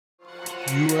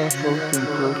UFO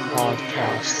Thinker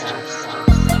Podcast.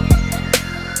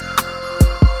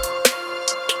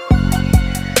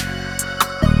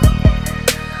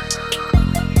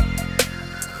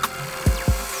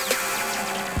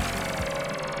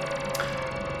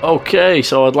 Okay,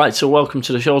 so I'd like to welcome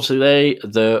to the show today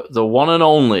the one and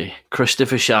only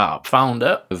Christopher Sharp,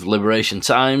 founder of Liberation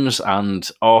Times and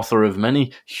author of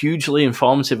many hugely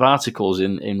informative articles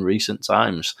in recent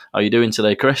times. How are you doing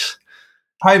today, Chris?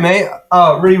 Hi, mate.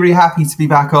 Really happy to be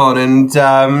back on, and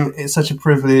it's such a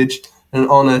privilege and an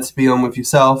honour to be on with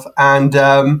yourself and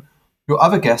your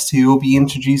other guest who you'll be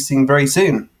introducing very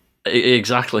soon.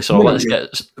 Exactly. So let's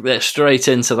get straight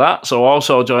into that. So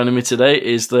also joining me today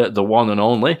is the one and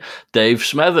only Dave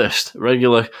Smethurst,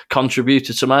 regular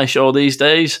contributor to my show these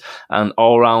days and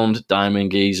all-round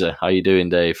diamond geezer. How you doing,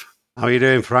 Dave? How are you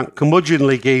doing, Frank?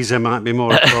 Curmudgeonly geezer might be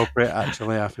more appropriate,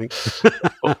 actually, I think.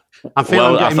 I feel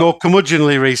I'm getting more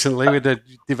curmudgeonly recently with the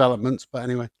developments, but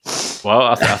anyway. Well,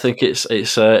 I think it's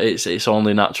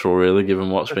only natural, really,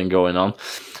 given what's been going on.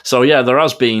 So yeah, there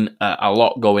has been a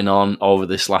lot going on over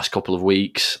this last couple of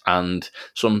weeks, and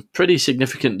some pretty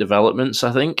significant developments,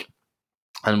 I think.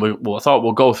 And I thought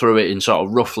we'll go through it in sort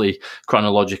of roughly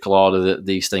chronological order that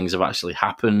these things have actually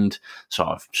happened, sort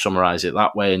of summarise it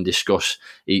that way and discuss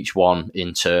each one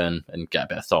in turn and get a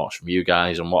bit of thoughts from you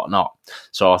guys and whatnot.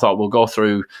 So I thought we'll go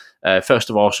through,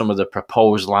 first of all, some of the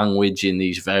proposed language in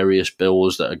these various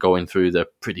bills that are going through the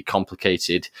pretty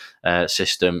complicated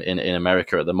system in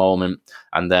America at the moment.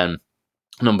 And then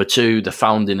number two, the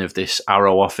founding of this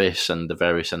Arrow office and the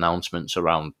various announcements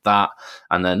around that.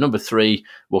 And then number three,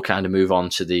 we'll kind of move on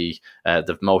to the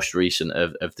most recent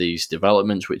of these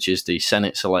developments, which is the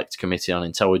Senate Select Committee on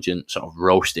Intelligence sort of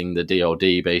roasting the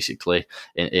DOD, basically,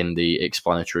 in the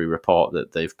explanatory report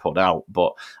that they've put out.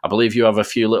 But I believe you have a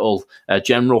few little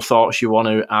general thoughts you want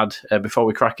to add before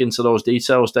we crack into those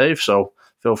details, Dave. So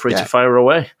feel free to fire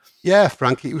away. Yeah,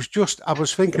 Frank, it was just, I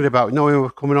was thinking about knowing we were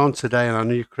coming on today and I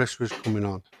knew Chris was coming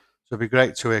on. So it'd be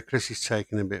great to hear Chris's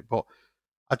taking a bit. But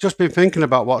I've just been thinking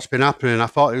about what's been happening. I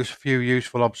thought it was a few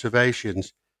useful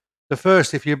observations. The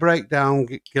first, if you break down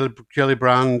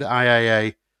Gillibrand,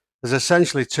 IAA, there's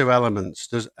essentially two elements.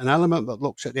 There's an element that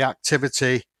looks at the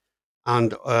activity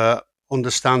and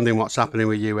understanding what's happening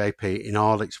with UAP in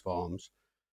all its forms.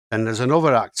 And there's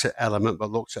another element that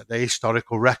looks at the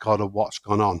historical record of what's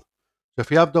gone on. So if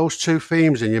you have those two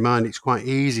themes in your mind, it's quite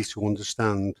easy to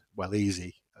understand. Well,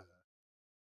 to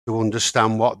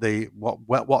understand what the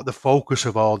focus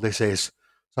of all this is.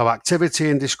 So activity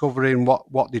and discovering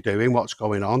what they're doing, what's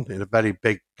going on in a very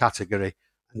big category,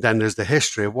 and then there's the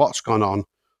history of what's gone on.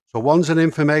 So one's an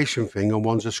information thing and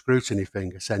one's a scrutiny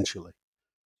thing, essentially.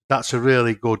 That's a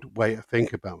really good way to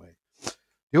think about it.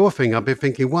 The other thing I've been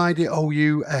thinking, why did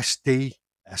OUSD,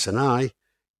 S&I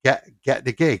get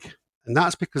the gig? And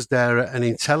that's because they're an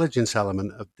intelligence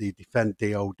element of the Defence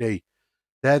DOD.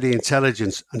 They're the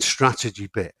intelligence and strategy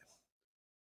bit.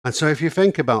 And so if you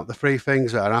think about the three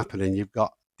things that are happening, you've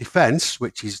got defence,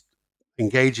 which is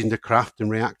engaging the craft and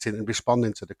reacting and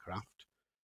responding to the craft.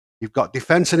 You've got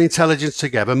defence and intelligence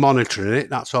together, monitoring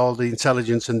it. That's all the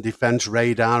intelligence and defence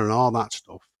radar and all that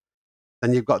stuff.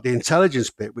 Then you've got the intelligence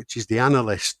bit, which is the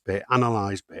analyst bit,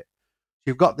 analyse bit.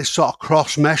 You've got this sort of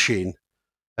cross-meshing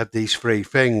of these three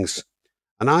things.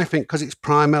 And I think because it's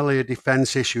primarily a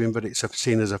defence issue in that it's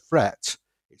seen as a threat,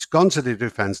 it's gone to the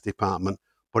Defence Department,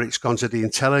 but it's gone to the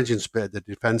intelligence bit of the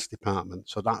Defence Department.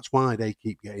 So that's why they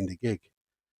keep getting the gig.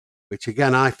 Which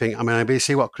again, I think, I mean, I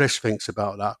see what Chris thinks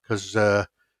about that because,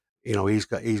 he's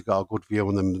got a good view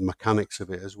on the mechanics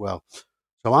of it as well.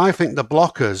 So I think the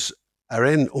blockers are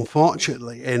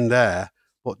unfortunately in there,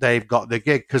 but they've got the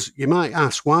gig. Because you might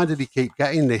ask, why did he keep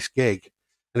getting this gig?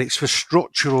 And it's for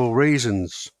structural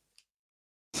reasons.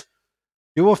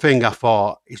 The other thing I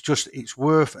thought is just it's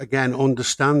worth, again,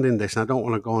 understanding this. And I don't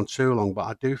want to go on too long, but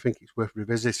I do think it's worth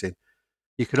revisiting.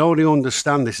 You can only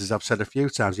understand this, as I've said a few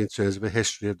times, in terms of the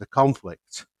history of the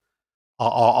conflict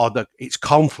or its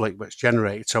conflict that's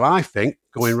generated. So I think,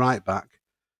 going right back,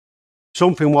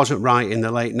 something wasn't right in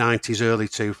the late 90s, early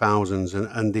 2000s,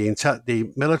 and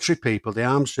the military people, the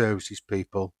armed services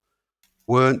people,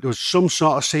 there was some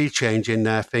sort of sea change in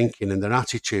their thinking and their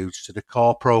attitudes to the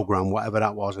core program, whatever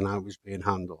that was, and how it was being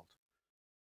handled.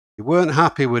 They weren't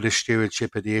happy with the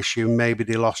stewardship of the issue. Maybe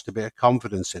they lost a bit of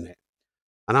confidence in it.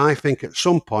 And I think at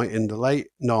some point in the late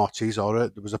noughties,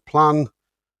 there was a plan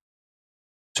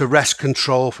to wrest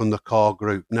control from the core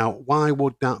group. Now, why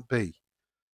would that be?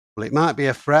 Well, it might be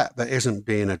a threat that isn't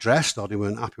being addressed, or they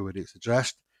weren't happy with it's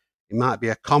addressed. It might be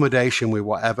accommodation with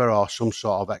whatever, or some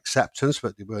sort of acceptance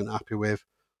that they weren't happy with,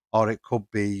 or it could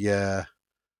be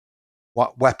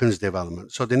weapons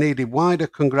development. So they needed wider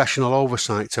congressional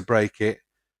oversight to break it,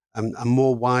 and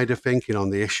more wider thinking on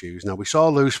the issues. Now, we saw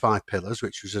Lose 5 Pillars,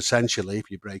 which was essentially, if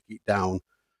you break it down,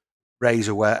 raise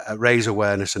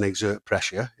awareness and exert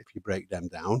pressure, if you break them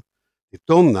down. They've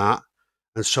done that.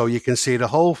 And so you can see the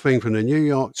whole thing from the New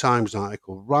York Times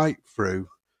article right through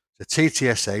the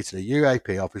TTSA, to the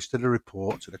UAP office, to the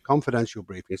report, to the confidential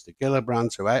briefings, to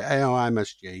Gillibrand, to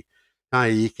AOMSG. Now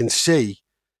you can see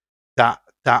that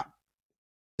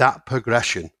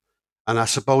progression. And I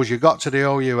suppose you got to the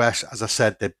OUS, as I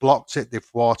said, they blocked it, they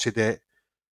thwarted it.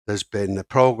 There's been the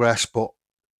progress, but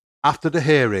after the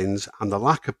hearings and the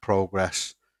lack of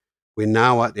progress, we're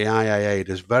now at the IAA.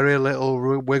 There's very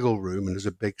little wiggle room, and there's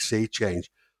a big sea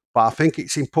change. But I think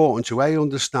it's important to A,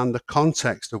 understand the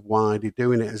context of why they're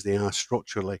doing it as they are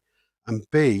structurally, and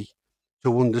B,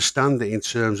 to understand it in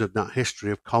terms of that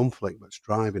history of conflict that's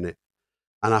driving it.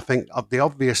 And I think the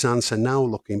obvious answer now,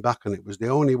 looking back on it, was the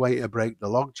only way to break the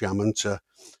logjam and to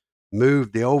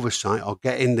move the oversight or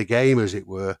get in the game, as it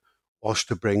were, was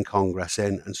to bring Congress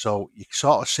in. And so you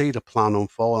sort of see the plan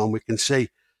unfold, and we can see,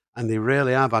 and they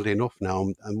really have had enough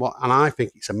now. And I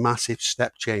think it's a massive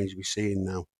step change we're seeing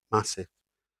now, massive.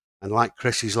 And like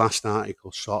Chris's last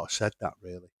article sort of said that,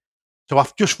 really. So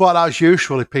I've just thought that was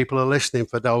useful if people are listening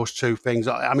for those two things.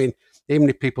 I mean, even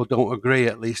if people don't agree,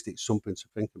 at least it's something to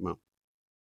think about.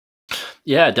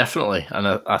 Yeah, definitely, and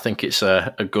I think it's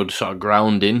a good sort of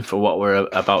grounding for what we're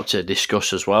about to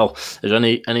discuss as well. Is there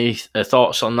any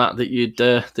thoughts on that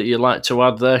you'd like to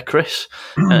add there, Chris?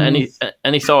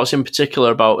 Any thoughts in particular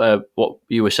about what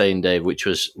you were saying, Dave, which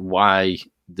was why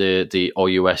the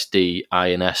OUSD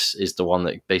INS is the one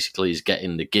that basically is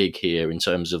getting the gig here in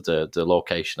terms of the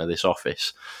location of this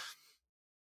office?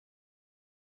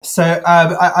 So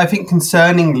I think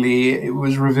concerningly, it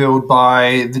was revealed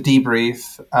by the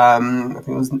debrief, I think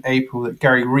it was in April, that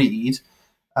Gary Reid,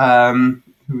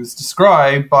 who was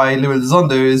described by Louis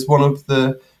Elizondo as one of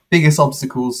the biggest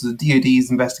obstacles to the DoD's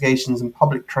investigations and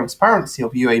public transparency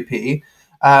of UAP,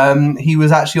 he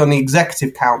was actually on the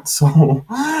executive council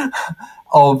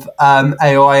of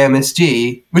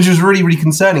AOIMSG, which was really, really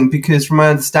concerning because from my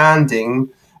understanding,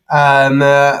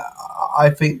 I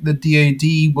think the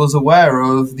DoD was aware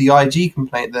of the IG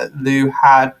complaint that Lou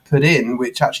had put in,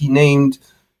 which actually named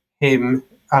him,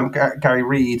 Gary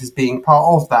Reid, as being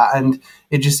part of that. And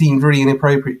it just seemed really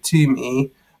inappropriate to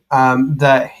me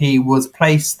that he was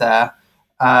placed there.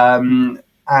 And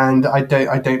I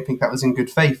don't think that was in good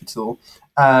faith at all.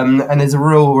 And there's a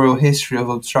real history of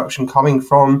obstruction coming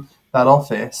from that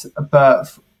office.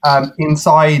 But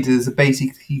insiders are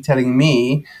basically telling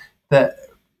me that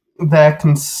they're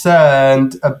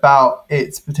concerned about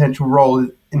its potential role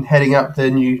in heading up the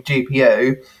new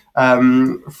JPO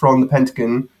from the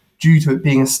Pentagon due to it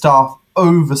being a staff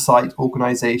oversight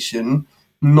organization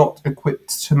not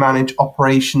equipped to manage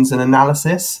operations and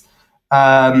analysis.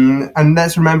 And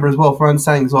let's remember as well, for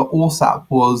understanding as well, ORSAP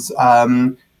was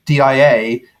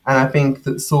DIA, and I think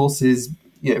that sources,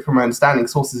 from my understanding,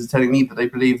 sources are telling me that they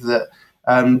believe that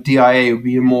DIA would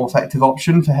be a more effective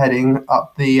option for heading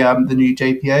up the new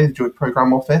JPO, the Joint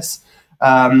Program Office,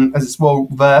 as it's well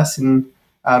versed in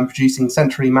producing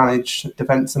centrally managed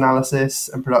defense analysis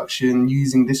and production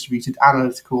using distributed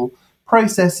analytical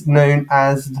process known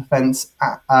as the Defense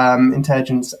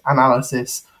Intelligence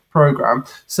Analysis Program.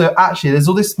 So actually, there's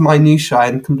all this minutiae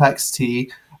and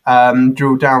complexity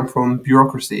drilled down from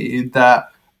bureaucracy that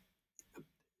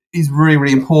is really,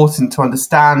 really important to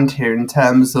understand here in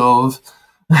terms of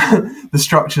the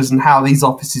structures and how these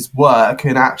offices work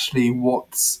and actually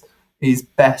what is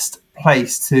best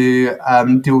placed to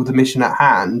deal with the mission at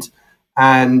hand.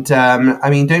 And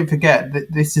don't forget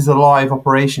that this is a live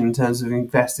operation in terms of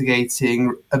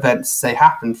investigating events as they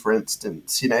happen, for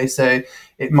instance, so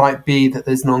it might be that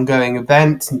there's an ongoing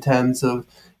event in terms of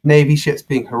Navy ships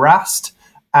being harassed,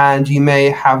 and you may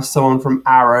have someone from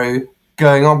Arrow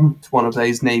going on to one of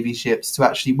those Navy ships to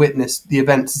actually witness the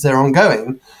events as they're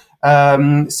ongoing.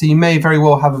 So you may very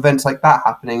well have events like that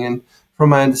happening. And from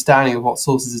my understanding of what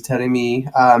sources are telling me,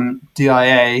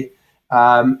 DIA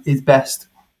is best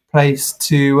placed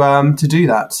to do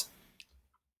that.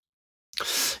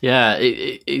 Yeah,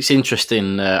 it's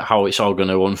interesting how it's all going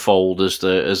to unfold as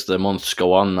the months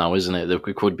go on now, isn't it? That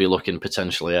we could be looking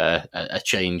potentially at a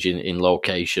change in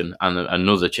location and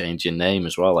another change in name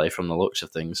as well, from the looks of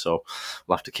things. So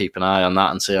we'll have to keep an eye on that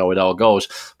and see how it all goes.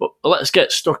 But let's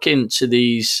get stuck into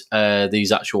these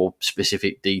actual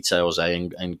specific details,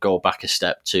 and go back a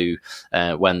step to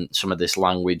when some of this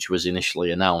language was initially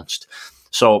announced.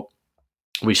 So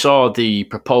we saw the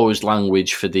proposed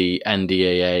language for the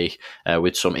NDAA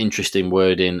with some interesting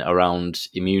wording around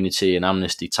immunity and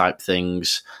amnesty type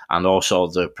things, and also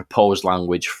the proposed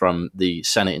language from the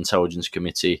Senate Intelligence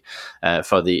Committee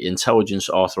for the Intelligence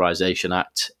Authorization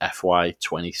Act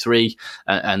FY23,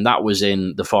 and that was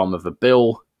in the form of a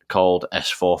bill called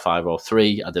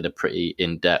S4503. I did a pretty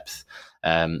in-depth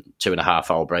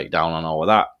 2.5 hour breakdown on all of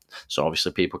that. So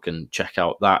obviously people can check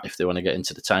out that if they want to get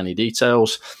into the tiny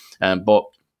details. But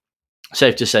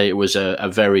safe to say it was a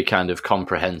very kind of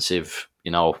comprehensive,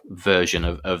 version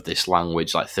of this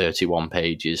language, like 31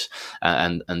 pages.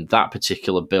 And that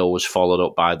particular bill was followed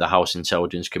up by the House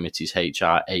Intelligence Committee's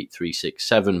HR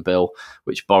 8367 bill,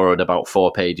 which borrowed about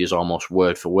 4 pages almost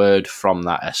word for word from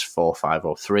that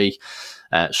S4503.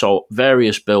 So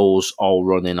various bills all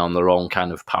running on their own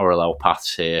kind of parallel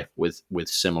paths here with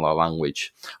similar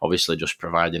language. Obviously, just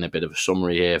providing a bit of a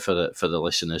summary here for the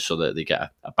listeners so that they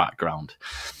get a background.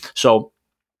 So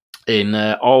in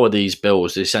all of these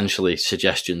bills, essentially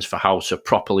suggestions for how to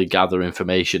properly gather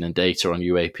information and data on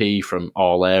UAP from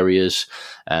all areas,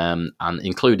 and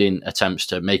including attempts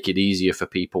to make it easier for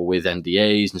people with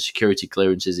NDAs and security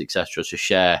clearances, etc., to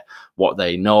share what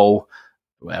they know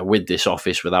with this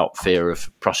office without fear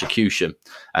of prosecution.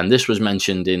 And this was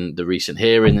mentioned in the recent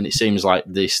hearing, and it seems like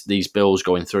these bills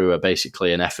going through are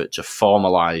basically an effort to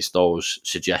formalise those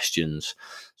suggestions.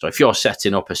 So if you're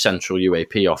setting up a central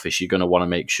UAP office, you're going to want to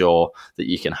make sure that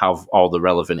you can have all the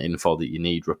relevant info that you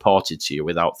need reported to you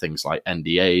without things like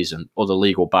NDAs and other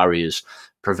legal barriers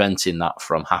preventing that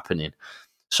from happening.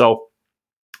 So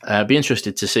I'd be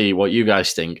interested to see what you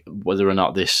guys think, whether or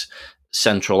not this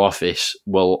central office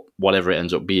will, whatever it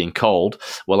ends up being called,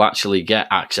 will actually get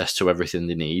access to everything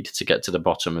they need to get to the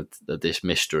bottom of this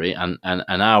mystery, and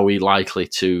are we likely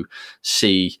to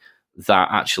see that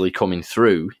actually coming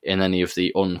through in any of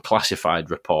the unclassified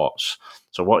reports?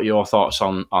 So what are your thoughts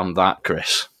on that,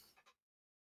 Chris?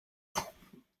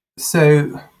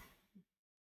 So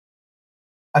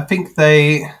I think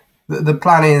the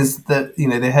plan is that,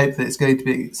 they hope that it's going to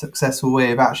be a successful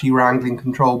way of actually wrangling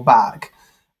control back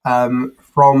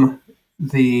from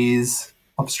these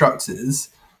obstructors.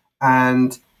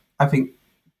 And I think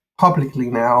publicly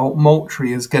now,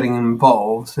 Moultrie is getting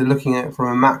involved. So looking at it from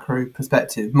a macro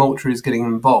perspective, Moultrie is getting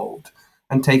involved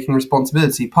and taking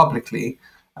responsibility publicly.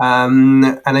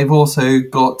 And they've also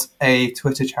got a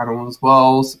Twitter channel as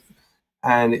well.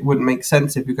 And it wouldn't make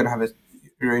sense if you're going to have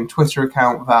your own Twitter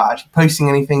account without actually posting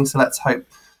anything. So let's hope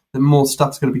that more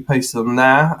stuff's going to be posted on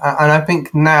there. And I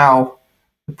think now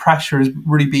the pressure is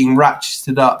really being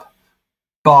ratcheted up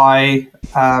by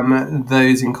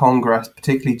those in Congress,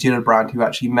 particularly Gillibrand, who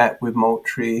actually met with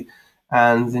Moultrie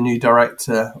and the new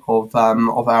director of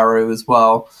Arrow as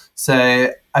well.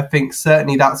 So I think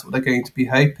certainly that's what they're going to be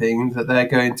hoping, that they're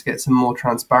going to get some more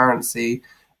transparency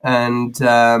and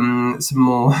some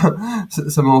more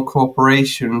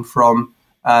cooperation from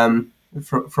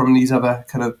these other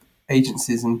kind of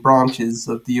agencies and branches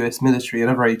of the US military and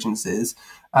other agencies.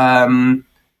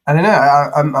 I don't know.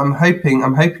 I'm hoping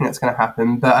that's going to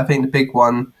happen, but I think the big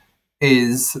one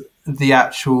is the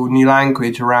actual new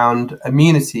language around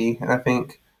immunity, and I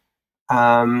think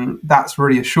that's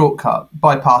really a shortcut.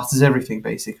 Bypasses everything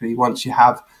basically. Once you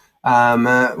have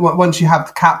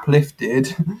the cap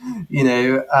lifted,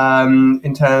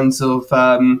 in terms of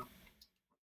the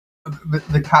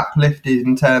cap lifted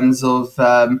in terms of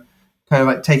kind of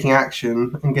like taking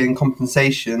action and getting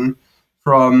compensation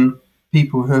from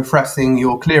people who are threatening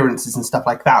your clearances and stuff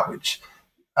like that, which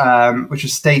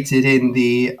is stated in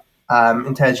the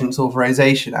Intelligence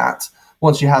Authorization Act.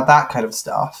 Once you have that kind of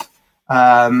stuff,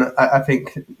 I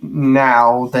think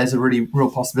now there's a really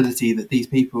real possibility that these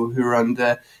people who are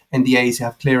under NDAs, who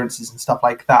have clearances and stuff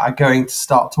like that, are going to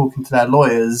start talking to their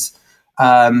lawyers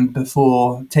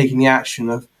before taking the action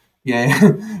of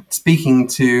speaking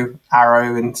to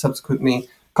Arrow and subsequently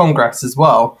Congress as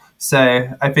well. So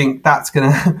I think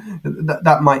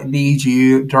that might lead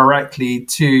you directly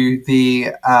to the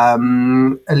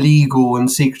illegal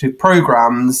and secretive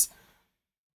programs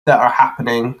that are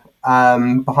happening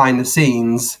behind the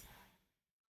scenes.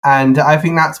 And I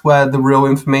think that's where the real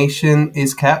information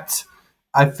is kept.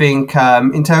 I think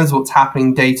in terms of what's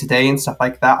happening day to day and stuff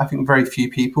like that, I think very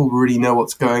few people really know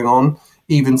what's going on.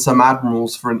 Even some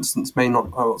admirals, for instance, may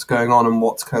not know what's going on and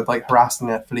what's kind of like harassing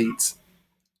their fleets.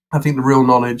 I think the real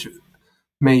knowledge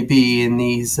may be in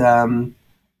these kind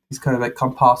of like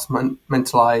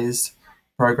compartmentalized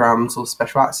programs or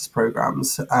special access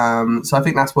programs. So I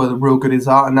think that's where the real goodies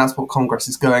are, and that's what Congress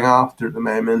is going after at the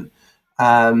moment.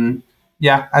 And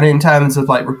in terms of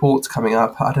like reports coming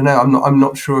up, I don't know. I'm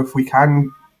not sure if we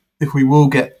can if we will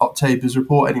get October's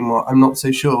report anymore. I'm not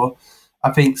so sure.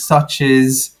 I think such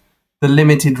is the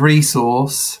limited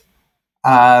resource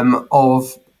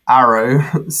of Arrow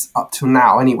up till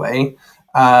now, anyway.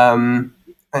 And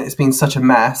it's been such a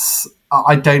mess.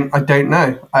 I don't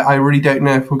know. I really don't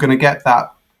know if we're going to get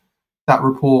that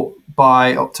report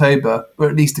by October, or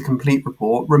at least a complete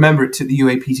report. Remember, it took the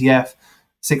UAPTF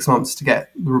 6 months to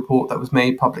get the report that was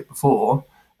made public before,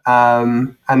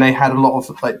 and they had a lot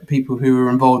of people who were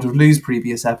involved with Lou's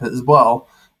previous effort as well.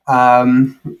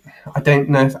 I don't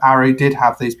know if Arrow did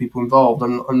have those people involved.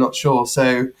 I'm not sure.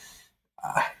 So,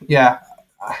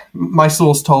 my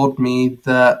source told me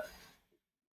that,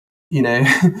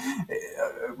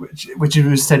 which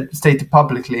was stated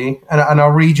publicly, and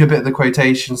I'll read you a bit of the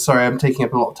quotation. Sorry, I'm taking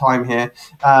up a lot of time here.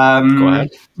 Go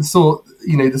ahead. The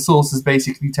source is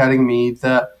basically telling me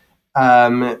that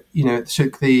it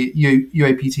took the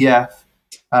UAPTF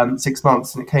 6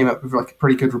 months, and it came up with a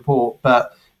pretty good report.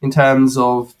 But in terms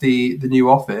of the new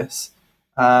office,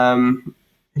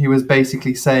 he was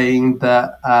basically saying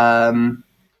that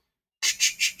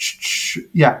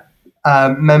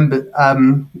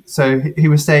so he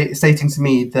was stating to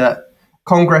me that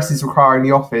Congress is requiring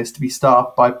the office to be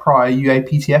staffed by prior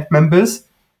UAPTF members,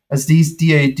 as these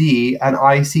DoD and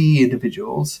ICE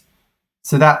individuals.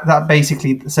 So that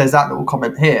basically says that little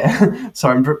comment here. So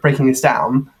I'm breaking this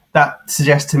down. That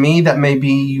suggests to me that maybe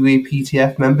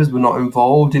UAPTF members were not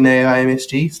involved in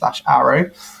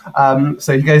AIMSG/Arrow.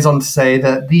 So he goes on to say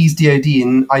that these DoD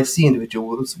and IC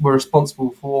individuals were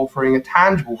responsible for offering a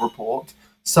tangible report,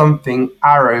 something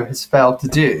Arrow has failed to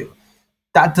do.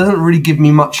 That doesn't really give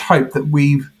me much hope that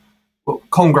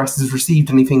Congress has received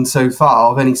anything so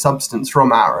far of any substance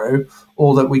from Arrow,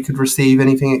 or that we could receive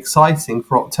anything exciting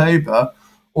for October.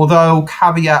 Although I'll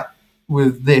caveat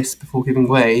with this before giving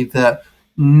way that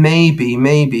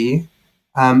maybe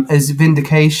as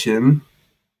vindication,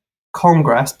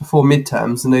 Congress before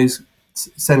midterms and those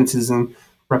senators and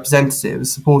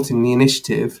representatives supporting the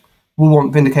initiative will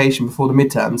want vindication before the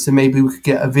midterms. So maybe we could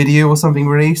get a video or something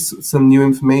released, some new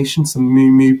information, some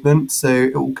new movement, so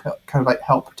it will kind of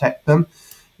help protect them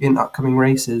in upcoming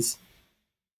races.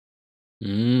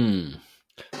 Very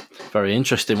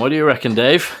interesting. What do you reckon,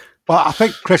 Dave? Well, I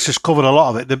think Chris has covered a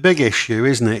lot of it. The big issue,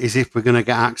 isn't it, is if we're going to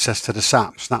get access to the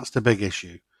SAPs. That's the big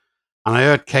issue. And I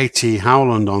heard Katie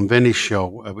Howland on Vinny's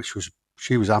show,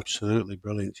 she was absolutely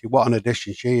brilliant. What an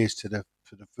addition she is to the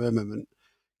firmament,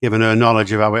 given her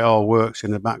knowledge of how it all works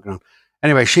in the background.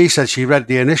 Anyway, she said she read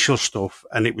the initial stuff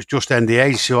and it was just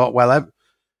NDAs. She thought, well,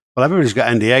 everybody's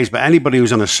got NDAs, but anybody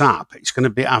who's on a SAP, it's going to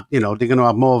be, they're going to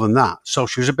have more than that. So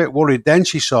she was a bit worried. Then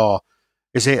she saw,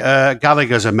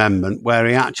 Gallagher's amendment, where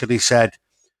he actually said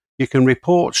you can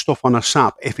report stuff on a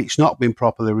SAP if it's not been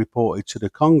properly reported to the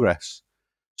Congress.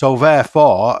 So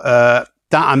therefore, that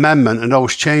amendment and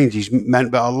those changes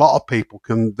meant that a lot of people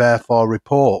can therefore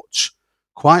report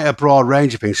quite a broad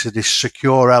range of things. So this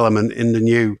secure element in the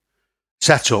new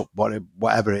setup,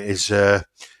 whatever it is,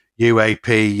 UAP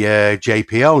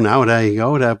JPO now. There you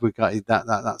go. There we got that.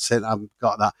 That's it. I've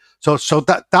got that. So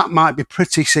that might be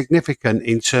pretty significant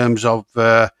in terms of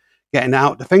getting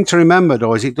out. The thing to remember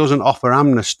though is it doesn't offer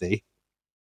amnesty.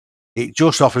 It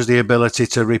just offers the ability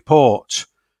to report,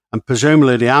 and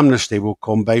presumably the amnesty will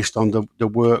come based on the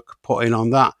work put in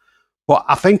on that. But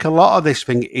I think a lot of this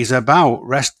thing is about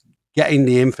getting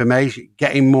the information,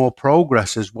 getting more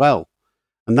progress as well.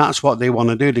 And that's what they want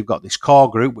to do. They've got this core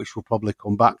group, which we'll probably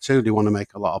come back to. They want to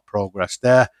make a lot of progress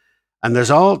there. And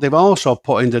they've also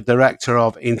put in the director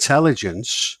of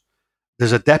intelligence.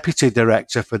 There's a deputy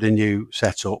director for the new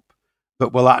setup,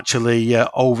 but will actually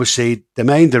oversee the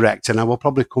main director. Now, we'll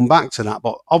probably come back to that.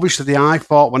 But obviously, I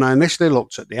thought when I initially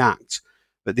looked at the Act,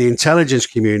 that the intelligence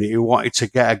community wanted to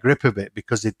get a grip of it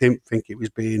because they didn't think it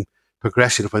was being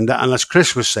progressive. And as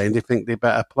Chris was saying, they think they're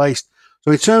better placed.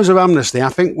 So in terms of amnesty, I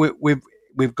think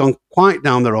we've gone quite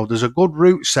down the road. There's a good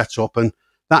route set up, and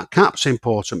that cap's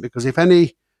important because if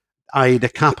any, i.e. the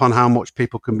cap on how much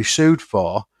people can be sued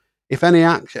for, if any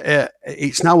act,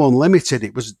 it's now unlimited.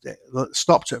 It was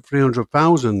stopped at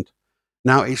 300,000.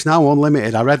 Now it's now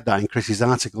unlimited. I read that in Chris's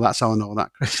article. That's how I know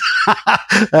that, Chris.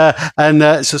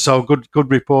 So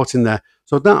good reporting there.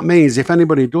 So that means if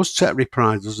anybody does set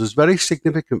reprisals, there's very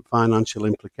significant financial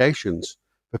implications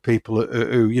for people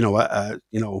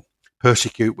who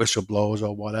persecute whistleblowers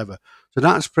or whatever. So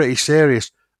that's pretty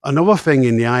serious. Another thing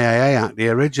in the IAA Act, the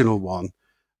original one,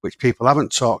 which people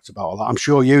haven't talked about a lot, I'm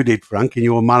sure you did, Frank, in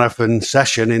your marathon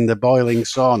session in the boiling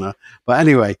sauna. But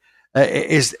anyway,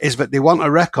 is that they want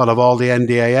a record of all the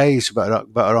NDAAs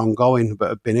that are ongoing, that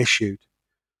have been issued.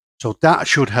 So that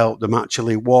should help them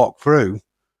actually walk through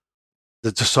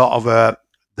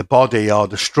the the body or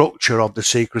the structure of the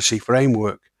secrecy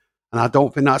framework. And I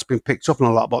don't think that's been picked up on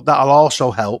a lot, but that'll also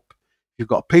help. You've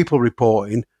got people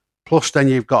reporting, plus then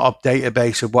you've got a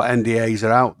database of what NDAs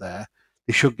are out there.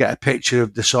 They should get a picture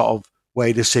of the sort of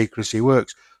way the secrecy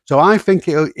works. So I think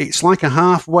it's like a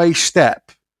halfway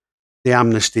step, the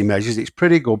amnesty measures. It's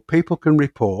pretty good. People can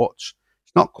report.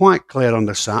 It's not quite clear on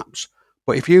the SAPs,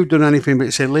 but if you've done anything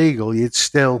that's illegal, you'd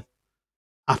still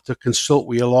have to consult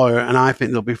with your lawyer. And I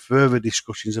think there'll be further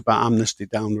discussions about amnesty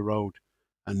down the road.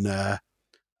 And there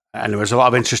was a lot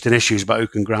of interesting issues about who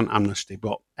can grant amnesty.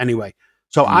 But anyway,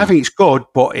 so I think it's good,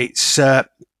 but it's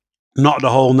not the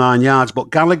whole 9 yards.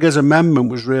 But Gallagher's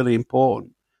amendment was really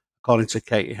important, according to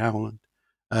Katie Howland.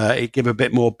 It gave a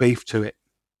bit more beef to it.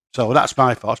 So that's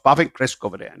my thoughts. But I think Chris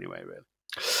covered it anyway, really.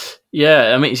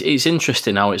 Yeah, I mean, it's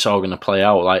interesting how it's all going to play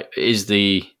out. Like, is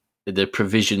the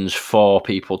provisions for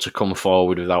people to come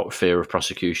forward without fear of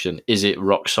prosecution, is it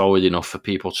rock solid enough for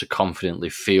people to confidently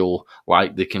feel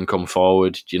like they can come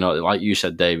forward? You know, like you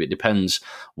said, Dave, it depends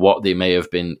what they may have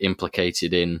been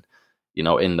implicated in, you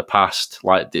know, in the past.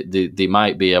 Like they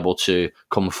might be able to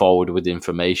come forward with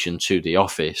information to the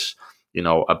office, you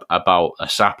know, about a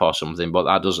SAP or something, but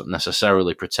that doesn't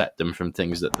necessarily protect them from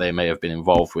things that they may have been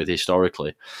involved with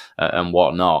historically and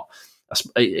whatnot.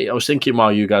 I was thinking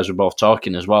while you guys were both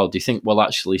talking as well, do you think we'll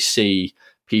actually see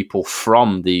people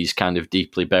from these kind of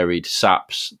deeply buried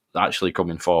SAPs actually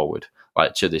coming forward,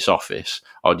 like to this office?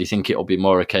 Or do you think it'll be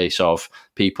more a case of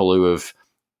people who have,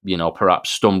 you know,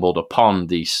 perhaps stumbled upon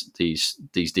these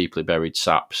deeply buried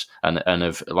SAPs and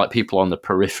have, like, people on the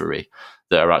periphery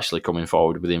that are actually coming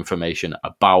forward with information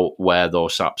about where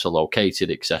those SAPs are located,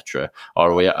 etc.?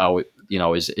 Or are we, you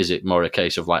know, is it more a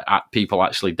case of like people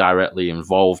actually directly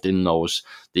involved in those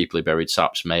deeply buried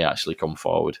SAPs may actually come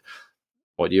forward?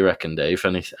 What do you reckon, Dave?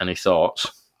 Any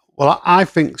thoughts? Well, I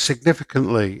think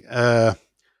significantly, I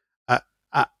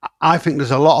think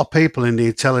there's a lot of people in the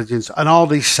intelligence and all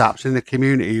these SAPs in the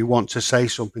community who want to say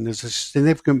something. There's a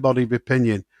significant body of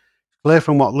opinion. Clear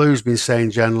from what Lou's been saying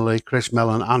generally, Chris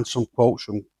Mellon, and some quotes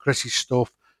from Chris's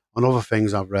stuff and other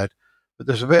things I've read. But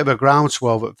there's a bit of a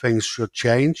groundswell that things should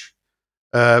change.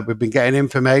 We've been getting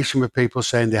information with people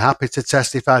saying they're happy to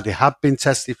testify. They have been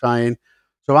testifying.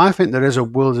 So I think there is a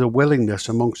willingness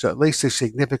amongst at least a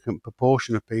significant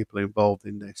proportion of people involved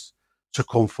in this to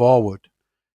come forward,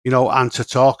 you know, and to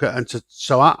talk.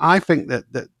 So I think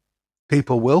that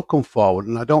people will come forward,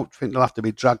 and I don't think they'll have to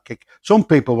be drag kicked. Some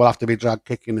people will have to be drag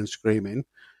kicking and screaming,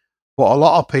 but a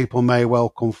lot of people may well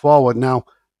come forward. Now,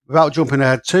 without jumping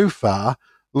ahead too far,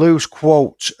 Lou's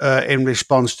quote in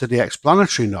response to the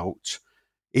explanatory note,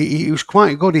 he was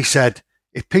quite good. He said,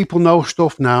 if people know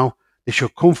stuff now, they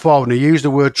should come forward, and he used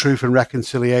the word truth and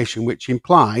reconciliation, which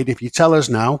implied if you tell us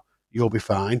now, you'll be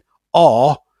fine,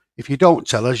 or if you don't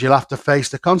tell us, you'll have to face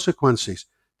the consequences.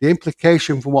 The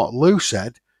implication from what Lou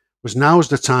said was now's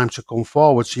the time to come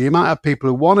forward. So you might have people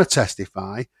who want to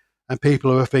testify and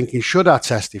people who are thinking, should I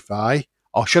testify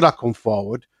or should I come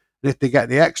forward? And if they get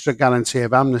the extra guarantee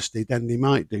of amnesty, then they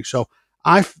might do. So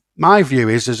my view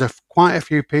is there's quite a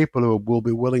few people who will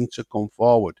be willing to come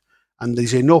forward, and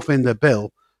there's enough in the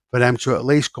bill for them to at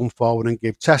least come forward and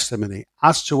give testimony.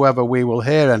 As to whether we will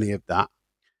hear any of that,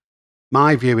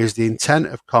 my view is the intent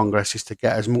of Congress is to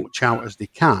get as much out as they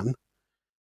can,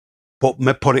 but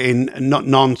put it in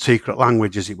non-secret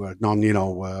language, as it were.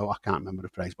 I can't remember the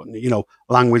phrase, but, you know,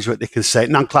 language that they can say.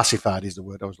 Non-classified is the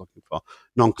word I was looking for.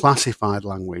 Non-classified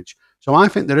language. So I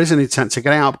think there is an intent to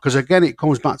get it out, because, again, it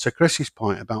comes back to Chris's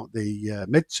point about the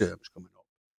midterms coming up.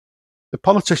 The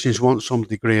politicians want some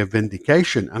degree of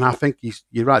vindication, and I think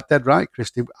you're right, dead right,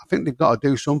 Chris. I think they've got to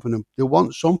do something, and they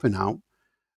want something out,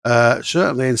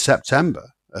 certainly in September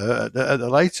at the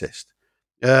latest.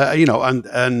 You know,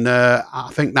 and I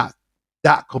think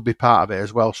that could be part of it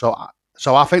as well.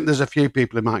 So I think there's a few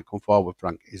people who might come forward,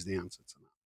 Frank, is the answer to that.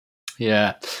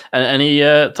 Yeah. And any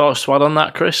thoughts to add on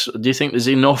that, Chris? Do you think there's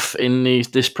enough in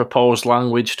this proposed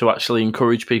language to actually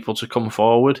encourage people to come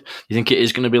forward? Do you think it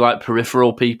is going to be like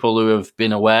peripheral people who have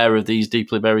been aware of these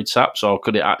deeply buried SAPs, or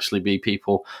could it actually be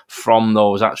people from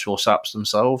those actual SAPs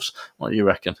themselves? What do you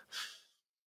reckon?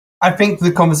 I think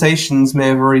the conversations may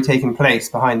have already taken place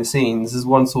behind the scenes. As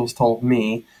one source told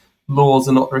me, laws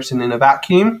are not written in a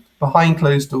vacuum. Behind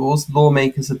closed doors,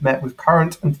 lawmakers have met with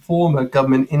current and former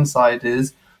government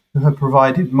insiders who have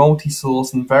provided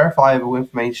multi-source and verifiable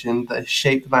information that has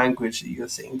shaped the language that you're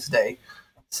seeing today.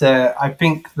 So I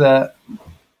think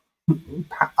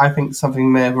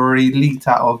something may have already leaked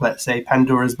out of, let's say,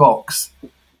 Pandora's box. I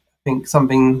think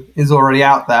something is already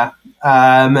out there,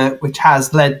 which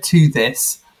has led to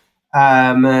this.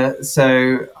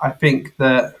 So I think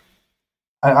that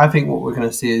I think what we're going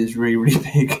to see is really, really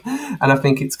big. And I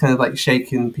think it's kind of like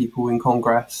shaking people in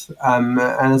Congress. And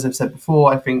as I've said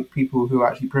before, I think people who are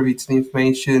actually privy to the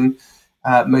information,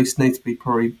 most notably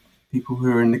probably people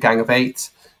who are in the Gang of Eight,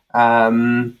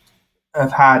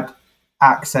 have had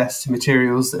access to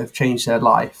materials that have changed their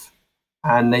life.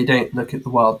 And they don't look at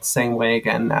the world the same way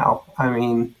again now. I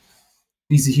mean,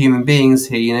 these are human beings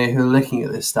here, you know, who are looking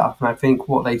at this stuff. And I think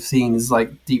what they've seen is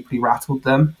like deeply rattled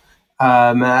them.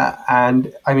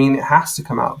 And I mean, it has to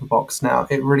come out of the box now.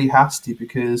 It really has to,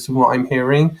 because from what I'm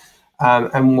hearing,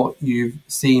 and what you've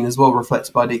seen as well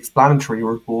reflected by the explanatory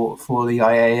report for the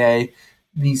IAA,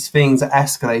 these things are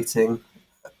escalating.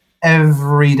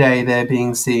 Every day they're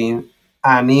being seen,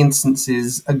 and the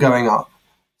instances are going up.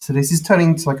 So this is turning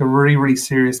into like a really, really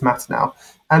serious matter now.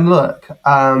 And look,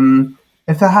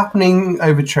 if they're happening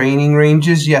over training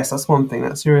ranges, yes, that's one thing,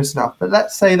 that's serious enough. But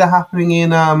let's say they're happening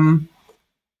in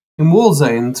war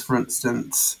zones, for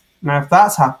instance. Now, if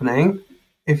that's happening,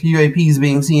 if UAPs are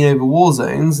being seen over war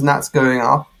zones, and that's going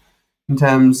up in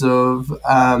terms of,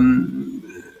 I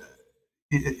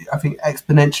think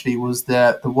exponentially was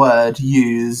the word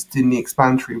used in the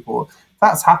explanatory report. If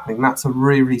that's happening, that's a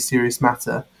really, really serious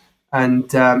matter.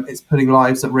 And it's putting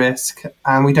lives at risk,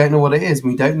 and we don't know what it is.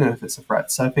 We don't know if it's a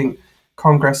threat. So I think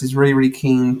Congress is really, really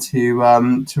keen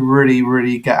to really,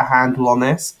 really get a handle on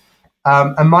this.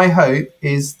 And my hope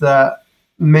is that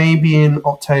maybe in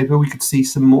October we could see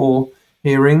some more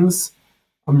hearings.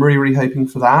 I'm really, really hoping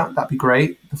for that. That'd be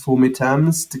great before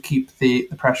midterms to keep the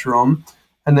pressure on.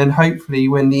 And then hopefully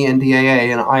when the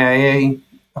NDAA and IAA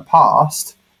are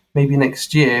passed, maybe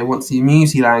next year, once the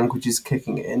immunity language is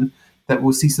kicking in, that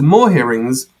we'll see some more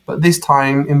hearings, but this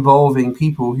time involving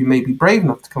people who may be brave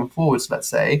enough to come forward, let's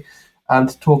say,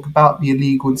 to talk about the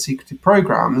illegal and secretive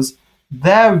programs.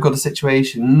 There we've got a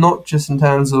situation, not just in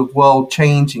terms of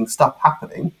world-changing stuff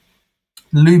happening.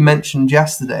 Lou mentioned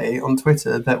yesterday on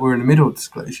Twitter that we're in the middle of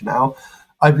disclosure now.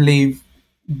 I believe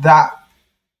that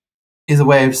is a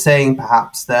way of saying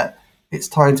perhaps that it's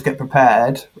time to get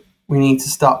prepared. We need to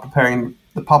start preparing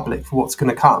the public for what's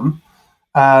going to come.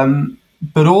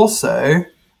 But also,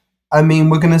 I mean,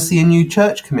 we're going to see a new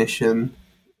church commission.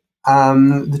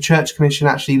 The church commission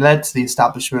actually led to the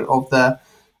establishment of the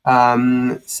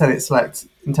Senate Select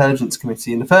Intelligence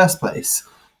Committee in the first place,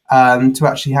 to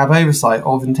actually have oversight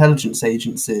of intelligence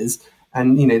agencies.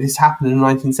 And, you know, this happened in the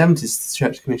 1970s, the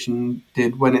Church Commission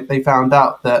did, when they found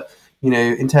out that, you know,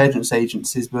 intelligence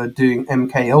agencies were doing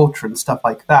MK Ultra and stuff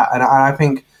like that. And I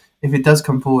think if it does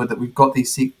come forward that we've got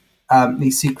these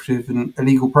secretive and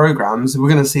illegal programs, we're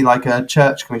going to see like a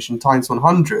Church Commission times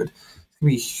 100. It's going to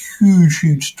be a huge,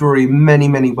 huge story in many,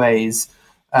 many ways.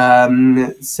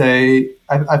 So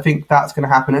I think that's going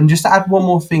to happen. And just to add one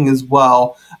more thing as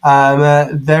well,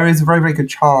 there is a very, very good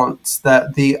chance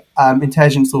that the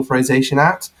Intelligence Authorization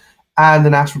Act and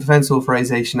the National Defense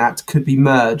Authorization Act could be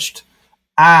merged.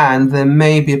 And there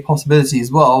may be a possibility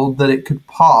as well that it could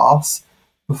pass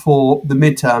before the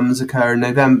midterms occur in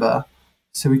November.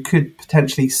 So we could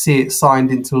potentially see it signed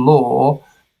into law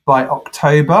by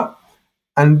October.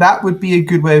 And that would be a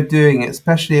good way of doing it,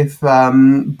 especially if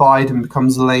Biden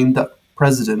becomes a lame duck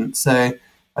president. So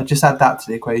I just add that to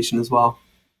the equation as well.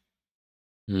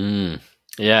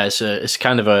 Yeah, it's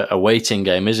kind of a waiting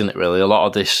game, isn't it, really? A lot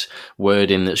of this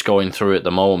wording that's going through at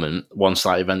the moment, once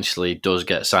that eventually does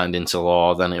get signed into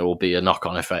law, then it will be a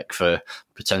knock-on effect for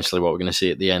potentially what we're going to see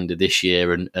at the end of this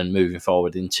year and moving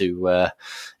forward into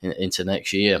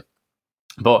next year.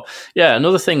 But yeah,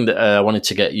 another thing that I wanted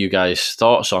to get you guys'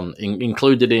 thoughts on,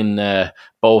 included in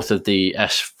both of the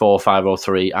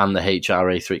S4503 and the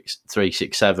HRA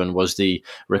 367, was the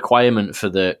requirement for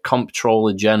the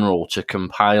Comptroller General to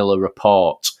compile a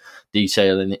report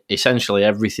detailing essentially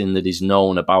everything that is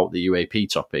known about the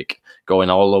UAP topic, going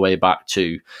all the way back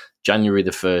to January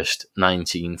the 1st,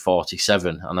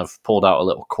 1947. And I've pulled out a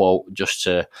little quote just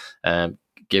to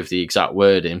give the exact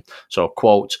wording. So,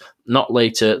 quote, "Not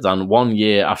later than 1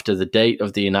 year after the date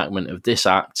of the enactment of this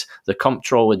Act, the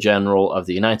Comptroller General of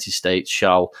the United States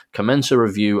shall commence a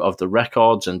review of the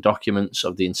records and documents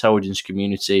of the intelligence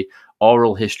community,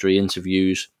 oral history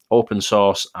interviews, open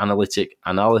source analytic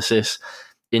analysis,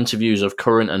 interviews of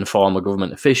current and former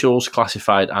government officials,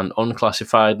 classified and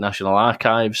unclassified National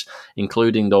Archives,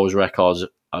 including those records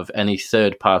of any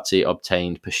third party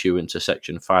obtained pursuant to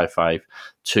Section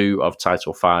 552 of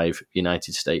Title V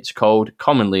United States Code,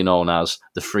 commonly known as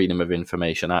the Freedom of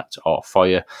Information Act, or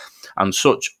FOIA, and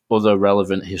such other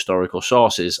relevant historical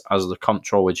sources as the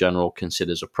Comptroller General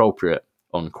considers appropriate,"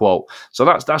 unquote. So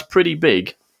that's pretty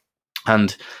big.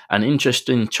 And an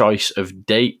interesting choice of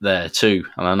date there too.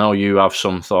 And I know you have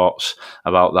some thoughts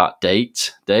about that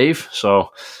date, Dave. So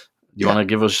do you want to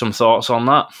give us some thoughts on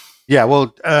that? Yeah,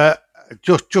 well,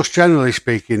 just generally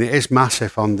speaking, it is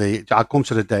massive on the... I'll come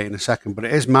to the date in a second, but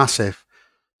it is massive,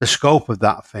 the scope of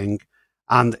that thing.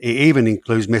 And it even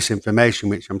includes misinformation,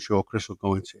 which I'm sure Chris will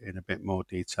go into in a bit more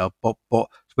detail, but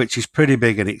which is pretty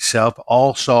big in itself.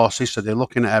 All sources, so they're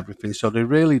looking at everything. So they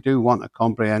really do want a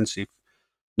comprehensive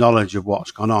knowledge of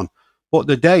what's gone on. But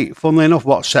the date, funnily enough,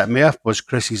 what set me off was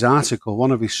Chris's article.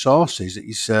 One of his sources,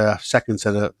 he's second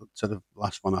to the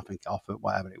last one, I think, off it,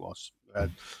 whatever it was.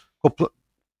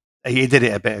 He did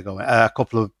it a bit ago, a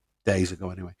couple of days ago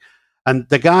anyway. And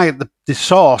the guy, the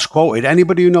source quoted,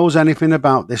 anybody who knows anything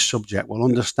about this subject will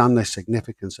understand the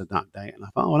significance of that date. And I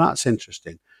thought, oh, that's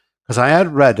interesting. Because I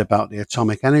had read about the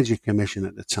Atomic Energy Commission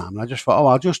at the time. And I just thought,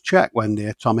 I'll just check when the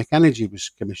Atomic Energy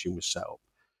Commission was set up.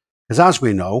 Because as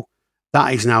we know,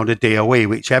 that is now the DOE,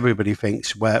 which everybody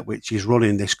thinks which is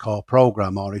running this core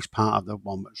program, or is part of the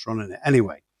one that's running it.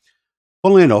 Anyway,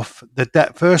 funnily enough, the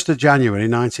 1st of January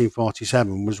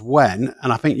 1947 was when,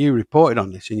 and I think you reported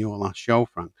on this in your last show,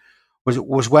 Frank,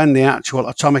 was when the actual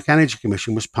Atomic Energy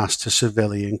Commission was passed to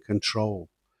civilian control.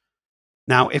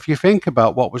 Now, if you think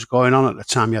about what was going on at the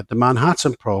time, you had the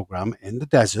Manhattan program in the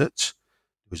desert.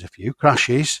 There was a few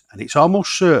crashes, and it's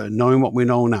almost certain, knowing what we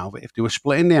know now, that if they were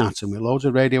splitting the atom with loads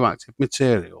of radioactive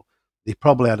material, they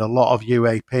probably had a lot of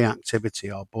UAP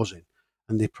activity or buzzing,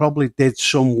 and they probably did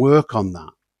some work on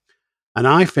that. And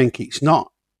I think it's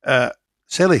not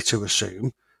silly to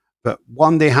assume that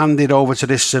when they handed over to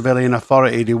this civilian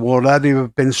authority, there would already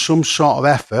have been some sort of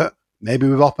effort, maybe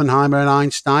with Oppenheimer and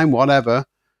Einstein, whatever,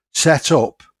 set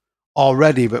up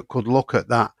already that could look at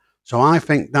that. So I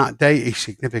think that date is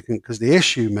significant, because the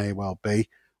issue may well be,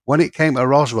 when it came to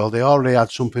Roswell, they already had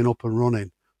something up and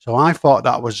running. So I thought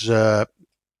that was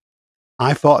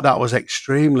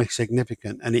extremely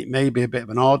significant, and it may be a bit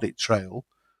of an audit trail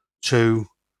to,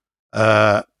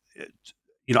 a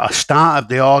start of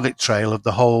the audit trail of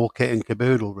the whole kit and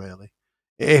caboodle, really.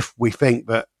 If we think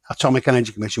that Atomic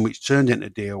Energy Commission, which turned into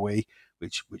DOE,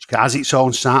 which has its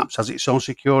own SAPs, has its own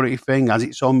security thing, has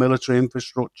its own military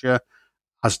infrastructure,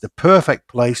 has the perfect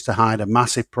place to hide a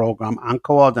massive program and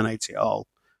coordinate it all.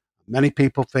 Many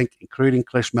people think, including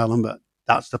Chris Mellon, that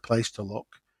that's the place to look.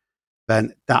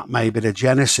 Then that may be the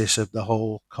genesis of the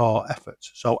whole core effort.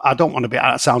 So I don't want to be,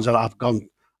 that sounds like I've gone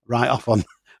right off on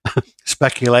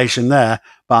speculation there,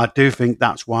 but I do think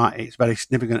that's why it's very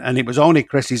significant. And it was only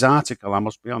Chris's article, I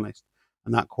must be honest,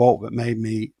 and that quote that made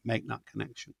me make that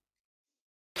connection.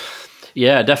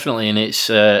 Yeah, definitely, and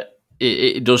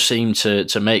it does seem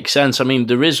to make sense. I mean,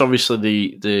 there is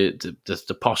obviously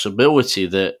the possibility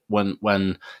that when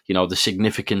the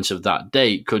significance of that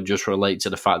date could just relate to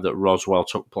the fact that Roswell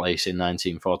took place in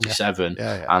 1947,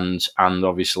 and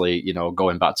obviously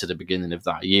going back to the beginning of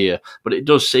that year. But it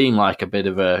does seem like a bit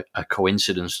of a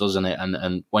coincidence, doesn't it?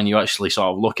 And when you actually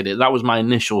sort of look at it, that was my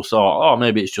initial thought. Oh,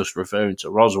 maybe it's just referring to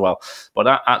Roswell. But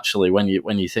actually, when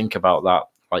you think about that,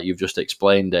 like you've just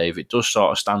explained, Dave, it does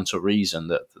sort of stand to reason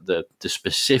that the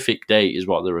specific date is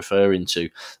what they're referring to,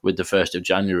 with the 1st of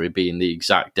January being the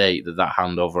exact date that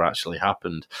handover actually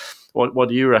happened. What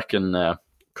do you reckon,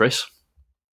 Chris?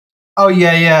 Oh,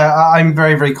 yeah. I'm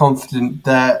very, very confident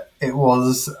that it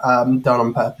was done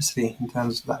on purposely in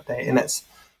terms of that date. And let's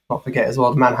not forget as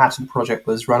well, the Manhattan Project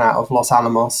was run out of Los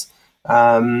Alamos.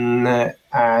 And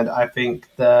I think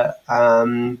that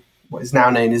what is now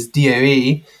known as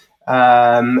DOE,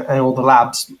 and all the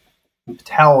labs,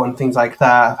 Patel and things like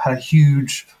that, have had a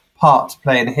huge part to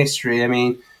play in history. I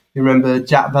mean, you remember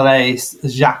Jacques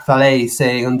Vallée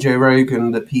saying on Joe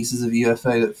Rogan that pieces of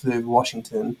UFO that flew over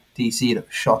Washington, D.C. that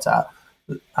was shot at,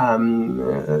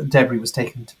 debris was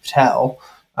taken to Patel.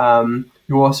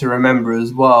 You also remember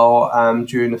as well,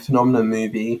 during the Phenomenon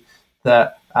movie,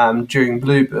 that during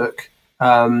Blue Book,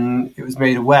 it was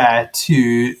made aware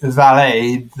to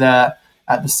Vallée that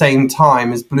at the same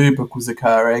time as Blue Book was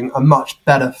occurring, a much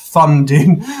better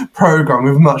funding program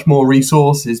with much more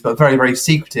resources, but very, very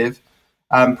secretive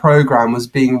program was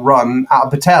being run out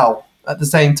of Battelle at the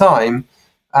same time.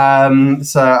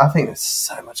 So I think there's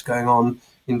so much going on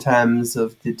in terms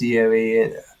of the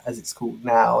DOE, as it's called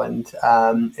now, and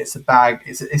it's a bag.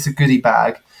 It's a goodie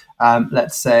bag,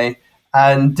 let's say.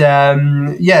 And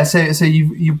so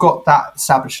you've got that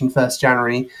established on 1st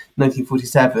January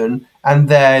 1947, and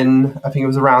then I think it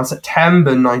was around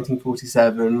September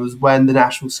 1947 was when the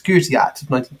National Security Act of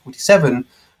 1947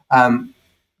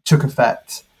 took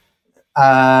effect.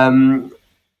 And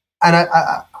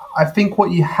I think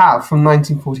what you have from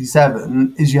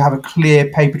 1947 is you have a clear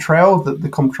paper trail that the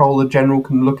Comptroller General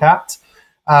can look at.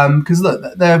 Because look,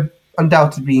 there have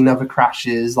undoubtedly been other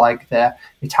crashes, like the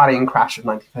Italian crash of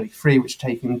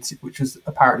 1933, which was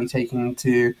apparently taken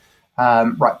to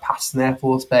right past an Air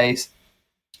Force base.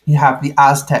 You have the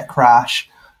Aztec crash.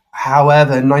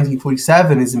 However,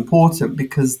 1947 is important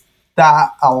because that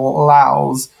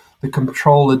allows the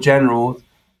Comptroller General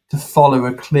to follow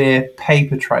a clear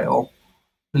paper trail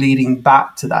leading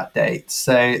back to that date.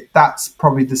 So that's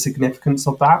probably the significance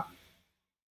of that.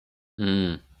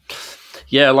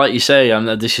 Yeah, like you say, and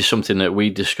this is something that we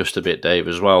discussed a bit, Dave,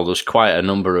 as well. There's quite a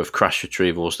number of crash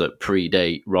retrievals that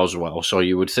predate Roswell. So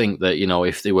you would think that,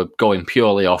 if they were going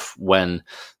purely off when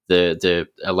the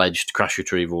alleged crash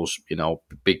retrievals,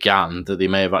 began, that they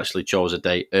may have actually chose a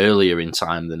date earlier in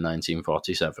time than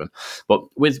 1947. But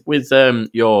with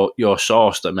your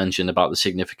source that mentioned about the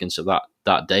significance of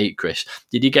that date, Chris,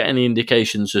 did you get any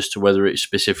indications as to whether it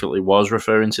specifically was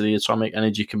referring to the Atomic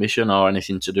Energy Commission or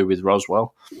anything to do with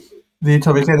Roswell? The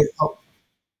Atomic Energy.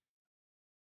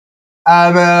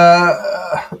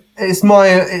 It's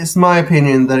my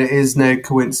opinion that it is no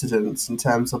coincidence in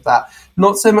terms of that.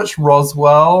 Not so much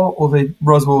Roswell, although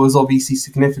Roswell was obviously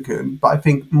significant, but I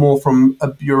think more from a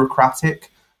bureaucratic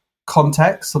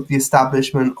context of the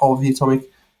establishment of the Atomic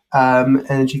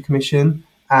Energy Commission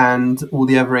and all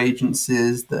the other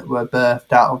agencies that were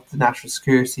birthed out of the National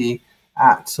Security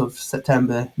Act of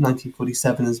September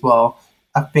 1947 as well.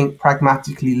 I think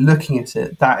pragmatically looking at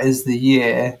it, that is the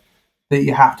year that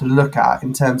you have to look at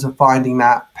in terms of finding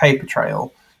that paper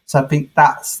trail. So I think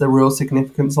that's the real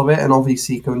significance of it, and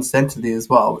obviously coincidentally as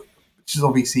well, which is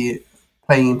obviously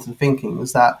playing into the thinking,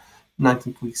 was that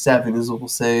 1947 is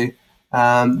also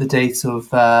the date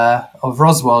of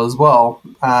Roswell as well.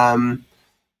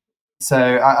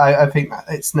 So I think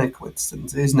it's no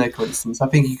coincidence. It is no coincidence. I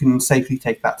think you can safely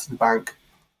take that to the bank.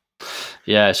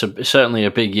 Yeah, so certainly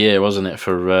a big year, wasn't it,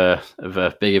 for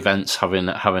big events having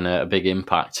a big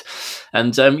impact.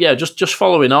 And just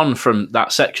following on from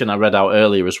that section I read out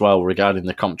earlier as well regarding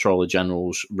the Comptroller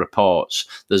General's reports,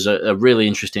 there's a really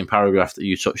interesting paragraph that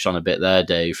you touched on a bit there,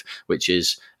 Dave, which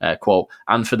is, quote,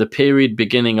 "And for the period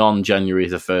beginning on January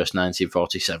the 1st,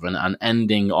 1947 and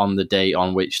ending on the day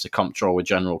on which the Comptroller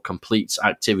General completes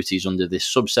activities under this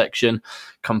subsection,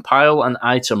 compile and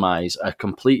itemize a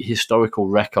complete historical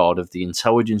record of the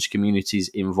intelligence community's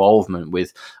involvement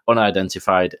with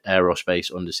unidentified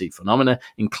aerospace undersea phenomena,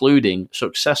 including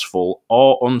successful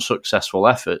or unsuccessful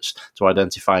efforts to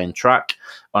identify and track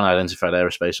unidentified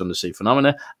aerospace undersea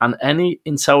phenomena, and any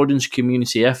intelligence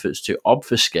community efforts to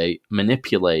obfuscate,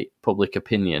 manipulate public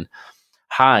opinion,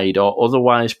 hide or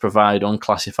otherwise provide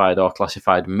unclassified or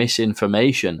classified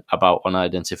misinformation about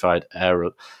unidentified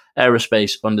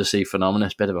aerospace undersea phenomena,"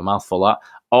 it's a bit of a mouthful that,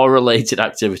 "or related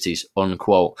activities,"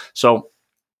 unquote. So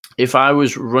if I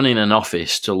was running an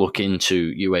office to look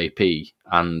into UAP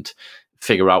and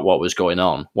figure out what was going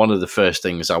on, one of the first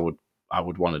things I would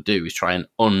want to do is try and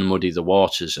unmuddy the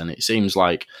waters. And it seems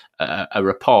like a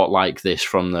report like this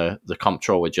from the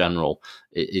Comptroller General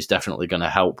is definitely going to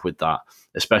help with that,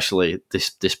 especially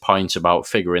this point about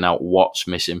figuring out what's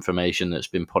misinformation that's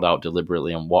been put out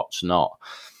deliberately and what's not.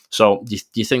 So do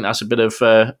you think that's a bit of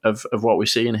what we're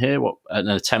seeing here? An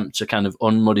attempt to kind of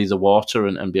unmuddy the water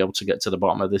and be able to get to the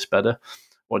bottom of this better?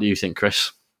 What do you think,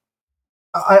 Chris?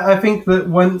 I think that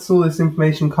once all this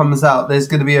information comes out, there's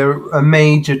going to be a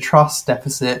major trust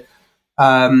deficit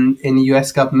in the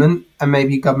US government and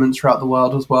maybe governments throughout the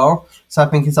world as well. So I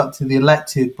think it's up to the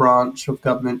elected branch of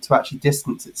government to actually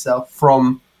distance itself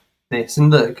from this. And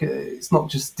look, it's not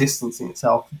just distancing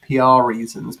itself for PR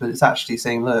reasons, but it's actually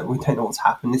saying, look, we don't know what's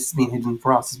happened. This has been hidden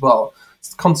for us as well.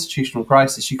 It's a constitutional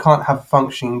crisis. You can't have a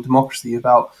functioning democracy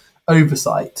without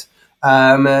oversight.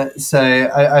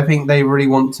 So I think they really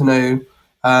want to know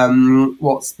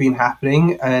what's been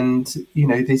happening, and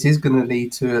this is going to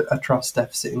lead to a trust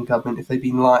deficit in government if the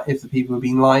people have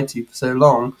been lied to for so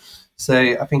long. So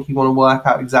I think you want to work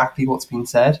out exactly what's been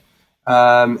said,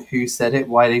 who said it,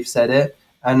 why they've said it,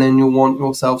 and then you'll want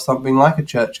yourself something like a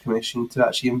church commission to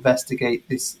actually investigate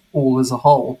this all as a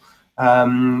whole.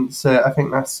 So I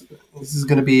think this is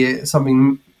going to be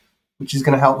something which is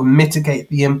going to help them mitigate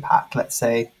the impact, let's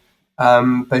say,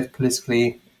 both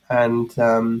politically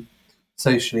and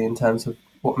socially, in terms of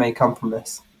what may come from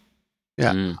this.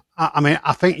 Yeah. I mean,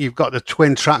 I think you've got the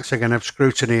twin tracks again of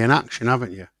scrutiny in action,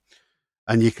 haven't you?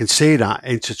 And you can see that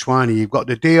intertwining. You've got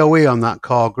the DOE on that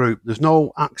core group. There's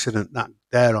no accident that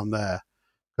they're on there,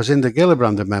 because in the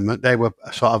Gillibrand Amendment, they were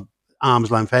a sort of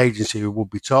arm's length agency who would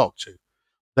be talked to.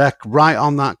 They're right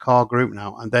on that core group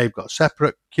now, and they've got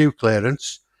separate Q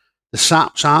clearance. The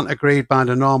SAPs aren't agreed by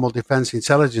the normal defence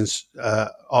intelligence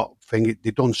thing.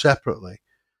 They're done separately.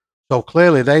 So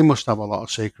clearly they must have a lot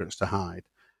of secrets to hide.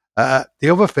 The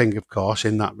other thing, of course,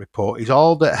 in that report is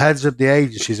all the heads of the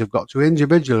agencies have got to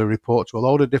individually report to a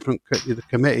load of different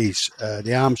committees,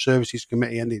 the Armed Services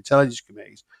Committee and the Intelligence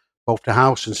Committees, both the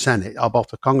House and Senate, or both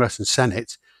the Congress and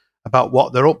Senate, about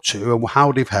what they're up to and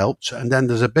how they've helped. And then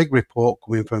there's a big report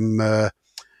coming from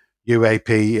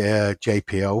UAP,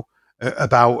 JPO,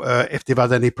 about if they've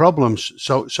had any problems.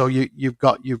 So you've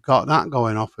got that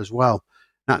going off as well.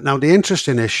 Now the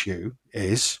interesting issue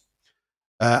is,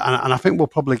 and I think we'll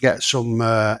probably get some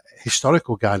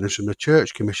historical guidance from the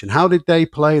Church Commission. How did they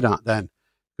play that then?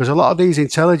 Because a lot of these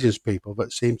intelligence people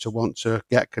that seem to want to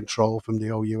get control from the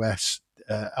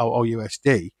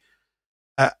OUSD,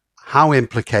 how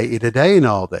implicated are they in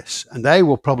all this? And they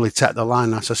will probably take the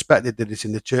line. I suspect they did this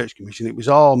in the Church Commission. It was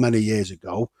all many years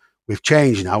ago. We've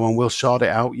changed now, and we'll sort it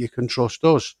out. You can trust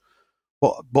us.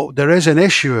 But there is an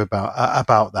issue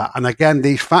about that. And again,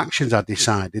 these factions are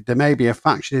decided. There may be a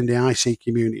faction in the IC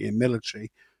community and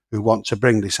military who want to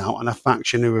bring this out, and a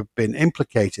faction who have been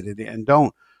implicated in it and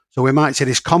don't. So we might see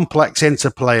this complex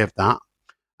interplay of that.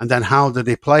 And then how do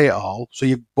they play it all?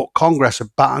 But Congress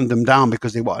have battened them down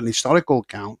because they want an historical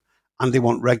account and they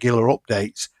want regular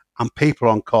updates and people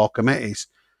on core committees.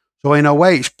 So in a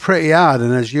way, it's pretty hard.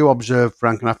 And as you observed,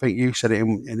 Frank, and I think you said it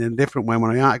in a different way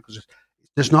when I asked, because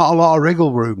there's not a lot of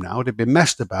wriggle room now. They've been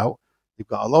messed about. They've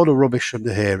got a load of rubbish from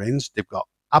the hearings. They've got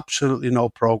absolutely no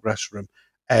progress from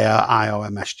ARI or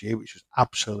MSG, which is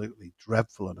absolutely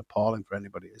dreadful and appalling for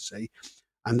anybody to see.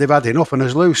 And they've had enough. And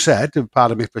as Lou said,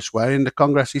 pardon me for swearing, the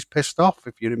Congress is pissed off,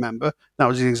 if you remember. That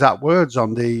was his exact words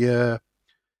on the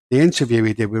interview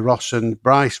he did with Ross and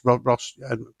Bryce. Ross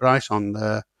and Bryce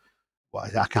on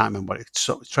I can't remember what it's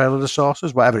Trail of the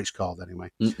Saucers, whatever it's called anyway.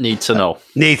 Need to know.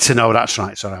 Need to know, that's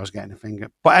right. Sorry, I was getting a finger.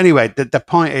 But anyway, the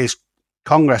point is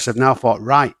Congress have now thought,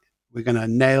 right, we're going to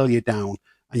nail you down.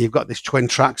 And you've got this twin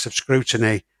tracks of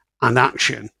scrutiny and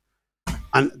action.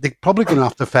 And they're probably going to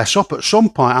have to fess up. At some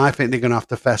point, I think they're going to have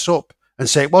to fess up and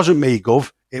say, it wasn't me,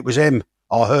 Gov, it was him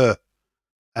or her.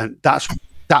 And that's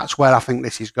where I think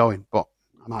this is going. But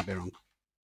I might be wrong.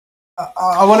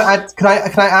 I want to add. Can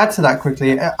I add to that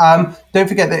quickly? Don't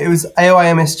forget that it was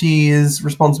AOIMSG's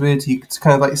responsibility to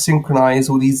kind of like synchronize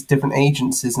all these different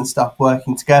agencies and stuff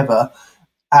working together.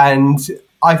 And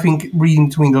I think reading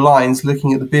between the lines,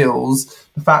 looking at the bills,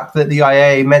 the fact that the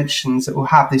IA mentions that we'll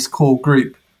have this core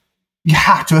group, you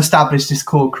have to establish this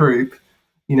core group.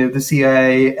 You know, the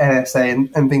CIA,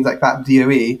 NSA, and things like that,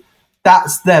 DOE.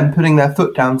 That's them putting their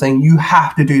foot down, saying you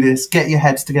have to do this. Get your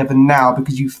heads together now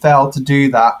because you failed to do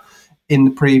that in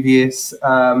the previous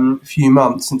few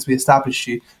months since we established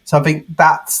you. So I think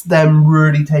that's them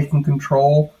really taking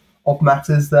control of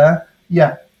matters there.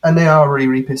 Yeah, and they are really,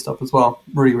 really pissed off as well.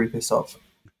 Really, really pissed off.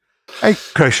 Hey,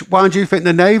 Chris, why do you think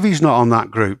the Navy's not on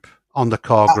that group, on the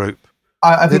core group?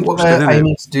 I think what they're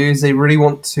aiming to do is they really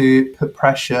want to put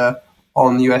pressure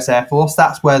on the US Air Force.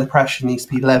 That's where the pressure needs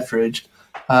to be leveraged.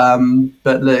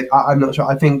 But look, I'm not sure.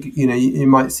 I think, you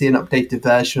might see an updated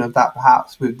version of that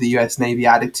perhaps with the US Navy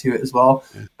added to it as well.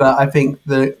 Yeah. But I think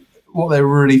that what they're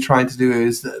really trying to do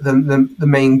is the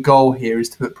main goal here is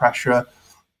to put pressure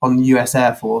on the US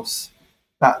Air Force.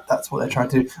 That's what they're trying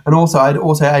to do. And also, I'd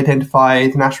also identify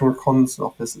the National Reconnaissance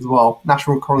Office as well.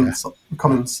 National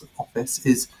Reconnaissance Office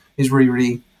is really,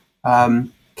 really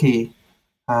key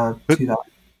to that.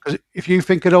 Because if you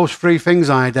think of those three things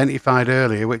I identified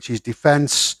earlier, which is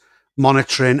defence,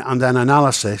 monitoring, and then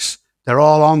analysis, they're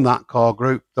all on that core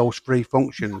group, those three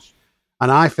functions.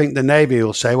 And I think the Navy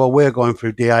will say, well, we're going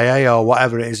through DIA or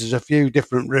whatever it is. There's a few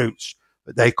different routes,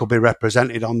 but they could be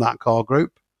represented on that core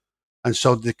group. And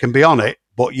so they can be on it.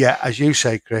 But yeah, as you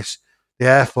say, Chris, the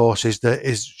Air Force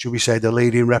is should we say, the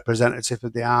leading representative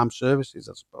of the armed services,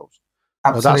 I suppose.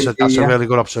 Absolutely, so that's a really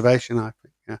good observation, I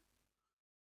think. Yeah.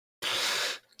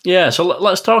 Yeah, so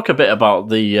let's talk a bit about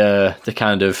the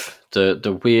kind of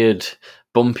the weird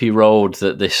bumpy road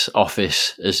that this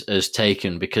office has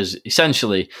taken, because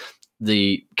essentially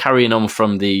the carrying on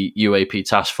from the UAP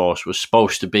task force was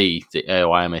supposed to be the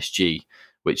AOIMSG,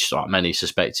 which sort of many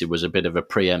suspected was a bit of a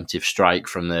preemptive strike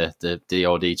from the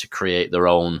DoD to create their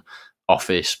own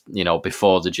office,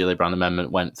 before the Gillibrand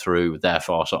Amendment went through,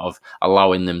 therefore sort of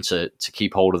allowing them to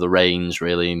keep hold of the reins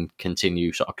really and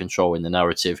continue sort of controlling the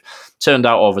narrative. Turned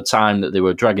out over time that they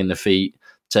were dragging their feet,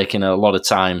 taking a lot of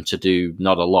time to do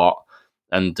not a lot,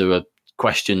 and there were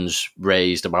questions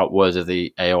raised about whether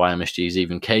the AOIMSG is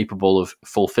even capable of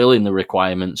fulfilling the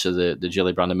requirements of the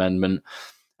Gillibrand Amendment.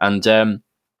 And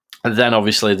And then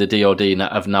obviously the DoD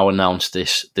have now announced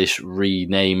this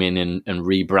renaming and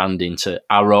rebranding to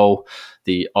AARO,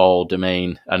 the All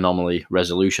Domain Anomaly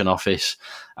Resolution Office,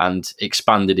 and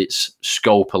expanded its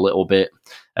scope a little bit.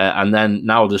 And then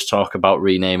now there's talk about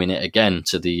renaming it again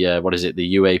to the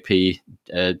the UAP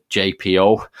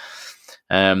JPO.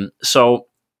 So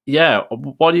yeah,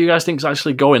 what do you guys think is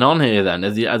actually going on here then?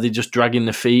 Are they just dragging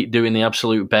the feet, doing the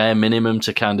absolute bare minimum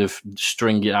to kind of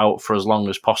string it out for as long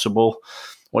as possible?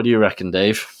 What do you reckon,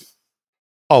 Dave?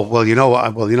 Oh, well, you know what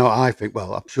I think.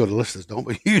 Well, I'm sure the listeners don't,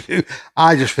 but you do.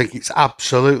 I just think it's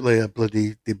absolutely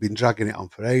they've been dragging it on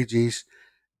for ages.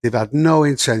 They've had no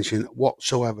intention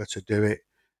whatsoever to do it.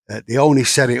 They only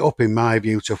set it up, in my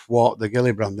view, to thwart the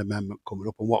Gillibrand Amendment coming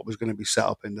up and what was going to be set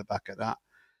up in the back of that.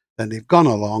 Then they've gone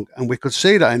along, and we could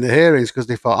see that in the hearings because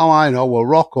they thought, oh, I know, we'll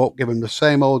rock up, give them the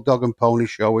same old dog and pony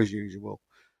show as usual.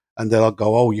 And they'll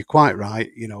go, oh, you're quite right,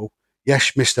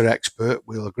 yes, Mr. Expert,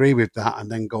 we'll agree with that,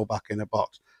 and then go back in the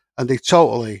box. And they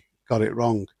totally got it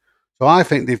wrong. So I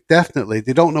think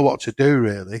they don't know what to do,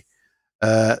 really.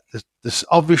 There's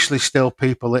obviously still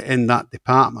people in that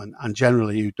department, and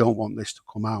generally you don't want this to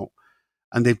come out.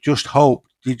 And they've just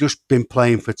been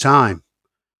playing for time.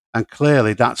 And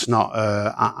clearly that's not,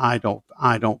 I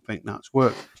don't think that's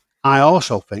worked. I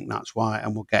also think that's why,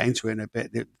 and we'll get into it in a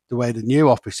bit, the way the new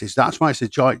office is, that's why it's a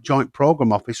joint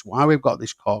program office, why we've got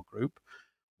this core group,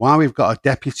 why we've got a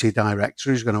deputy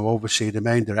director who's going to oversee the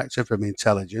main director from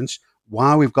intelligence,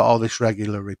 why we've got all this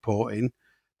regular reporting.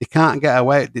 They can't get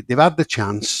away. They've had the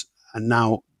chance, and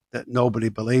now that nobody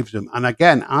believes them. And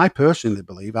again, I personally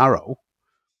believe AARO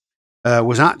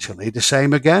was actually the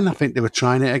same again. I think they were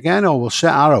trying it again, or we'll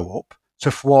set AARO up to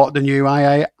thwart the new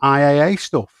IAA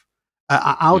stuff.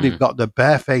 How they've got the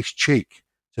barefaced cheek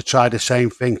to try the same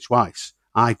thing twice,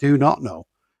 I do not know.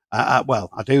 Well,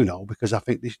 I do know because I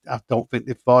don't think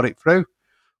they've thought it through.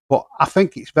 But I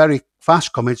think it's very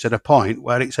fast coming to the point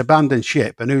where it's abandoned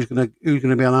ship, and who's going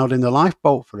to be allowed in the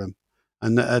lifeboat for them?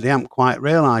 And they haven't quite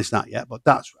realised that yet. But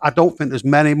I don't think there's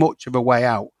much of a way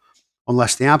out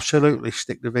unless they absolutely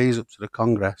stick the V's up to the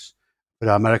Congress for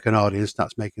the American audience.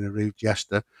 That's making a rude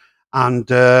gesture, and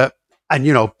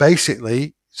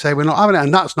basically say we're not having it,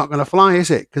 and that's not going to fly, is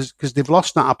it? Because they've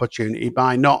lost that opportunity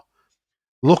by not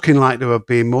looking like they were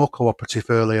being more cooperative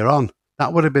earlier on.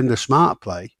 That would have been the smart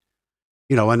play,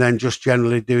 and then just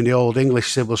generally doing the old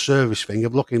English civil service thing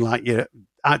of looking like you're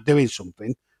doing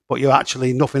something, but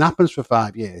nothing happens for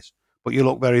 5 years, but you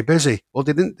look very busy. Well,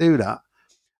 they didn't do that.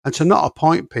 And to not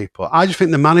appoint people, I just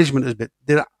think the management has been,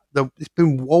 it's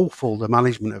been woeful, the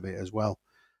management of it as well.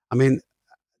 I mean,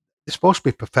 they're supposed to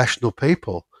be professional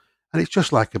people, and it's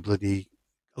just like a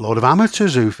load of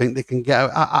amateurs who think they can get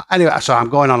out. Anyway, so I'm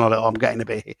going on a little, I'm getting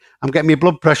my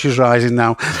blood pressure's rising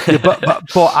now.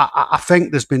 but I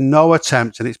think there's been no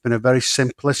attempt, and it's been a very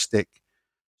simplistic,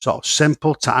 sort of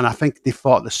simple, and I think they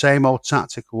thought the same old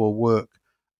tactical will work,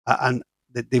 and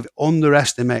they've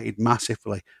underestimated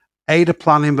massively. The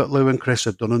planning that Lou and Chris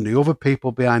have done, and the other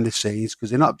people behind the scenes, because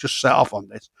they're not just set off on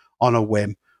this on a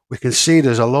whim. We can see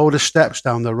there's a load of steps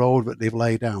down the road that they've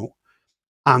laid out.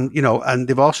 And, and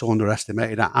they've also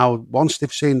underestimated how once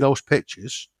they've seen those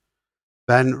pictures,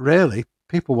 then really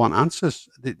people want answers.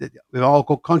 We're all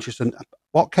good conscious. And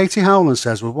what Katie Howland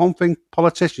says, well, one thing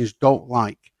politicians don't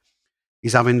like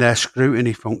is having their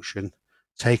scrutiny function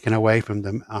taken away from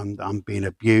them and being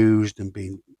abused and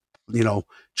being,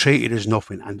 treated as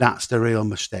nothing. And that's the real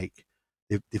mistake.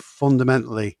 They've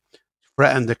fundamentally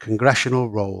threatened the congressional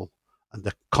role and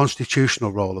the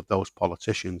constitutional role of those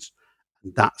politicians.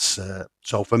 And that's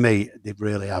so for me, they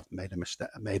really have made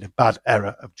a bad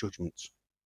error of judgment.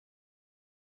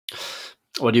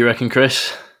 What do you reckon,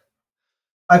 Chris?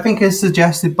 I think, as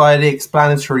suggested by the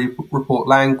explanatory report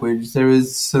language, there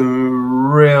is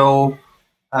some real.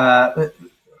 There's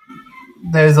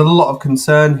a lot of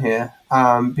concern here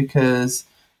because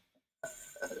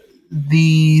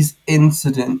these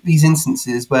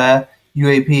instances where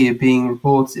UAP are being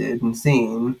reported and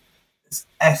seen, it's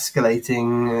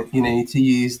escalating, to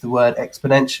use the word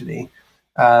exponentially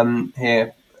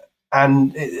here.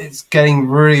 And it's getting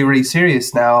really, really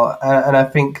serious now. And I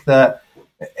think that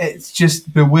it's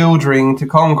just bewildering to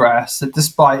Congress that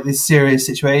despite this serious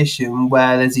situation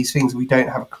where there's these things we don't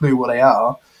have a clue what they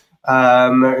are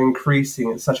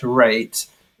increasing at such a rate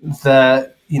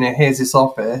that, here's this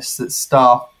office that's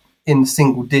staffed in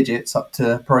single digits up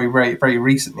to probably very, very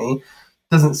recently.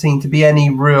 Doesn't seem to be any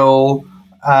real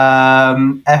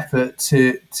effort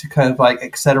to kind of like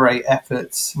accelerate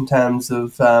efforts in terms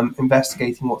of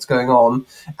investigating what's going on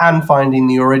and finding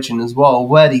the origin as well,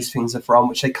 where these things are from,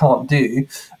 which they can't do.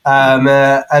 And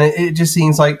it just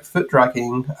seems like foot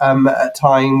dragging at a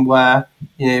time where,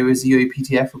 as the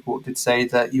UAPTF report did say,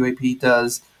 that UAP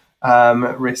does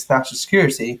risk national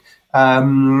security.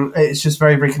 It's just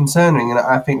very, very concerning, and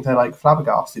I think they're like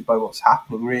flabbergasted by what's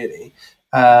happening, really.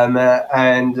 And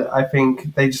I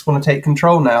think they just want to take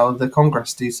control now. The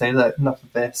Congress do say, look, enough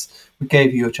of this. We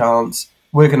gave you a chance.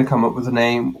 We're going to come up with a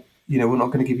name. We're not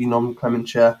going to give you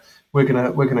nomenclature. We're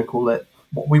gonna call it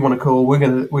what we want to call. We're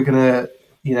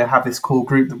gonna have this core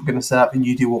group that we're going to set up, and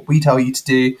you do what we tell you to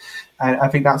do. And I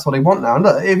think that's what they want now. And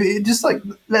look, if it just like,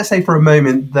 let's say for a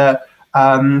moment that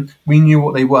we knew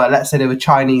what they were. Let's say they were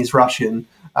Chinese, Russian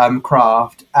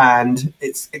craft, and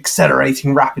it's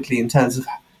accelerating rapidly in terms of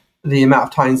the amount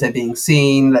of times they're being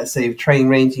seen. Let's say train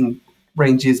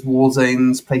ranges, war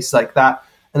zones, places like that,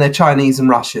 and they're Chinese and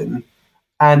Russian.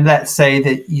 And let's say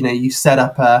that you set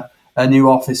up a new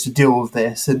office to deal with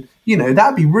this, and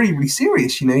that'd be really, really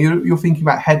serious. You're thinking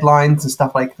about headlines and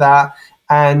stuff like that,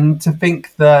 and to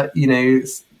think that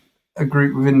a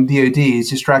group within DoD is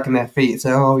just dragging their feet and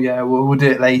saying, "Oh yeah, we'll do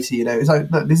it later." It's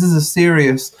like, look, this is a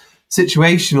serious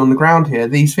situation on the ground here.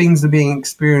 These things are being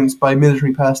experienced by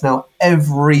military personnel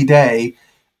every day,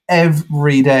 and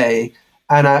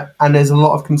there's a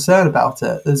lot of concern about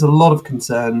it. There's a lot of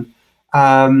concern.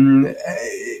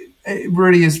 It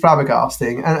really is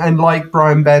flabbergasting, and like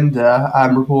Brian Bender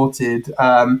reported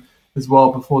as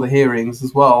well before the hearings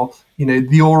as well.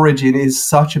 The origin is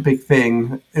such a big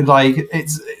thing. Like,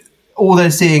 it's all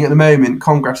they're seeing at the moment,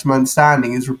 Congress, from my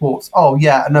understanding, is reports. Oh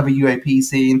yeah, another UAP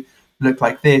scene looked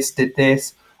like this, did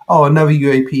this. Oh, another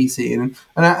UAP scene,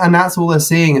 and that's all they're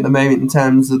seeing at the moment in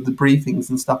terms of the briefings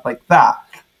and stuff like that.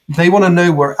 They want to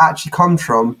know where it actually comes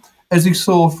from, as we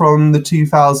saw from the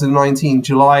 2019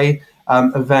 July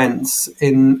events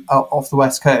off the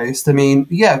West Coast. I mean,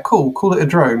 yeah, cool. Call it a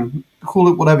drone. Call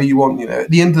it whatever you want.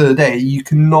 At the end of the day, you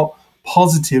cannot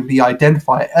positively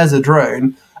identify it as a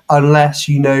drone unless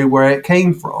you know where it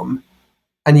came from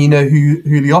and you know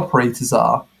who the operators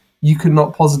are. You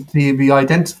cannot positively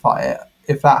identify it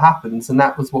if that happens. And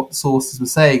that was what the sources were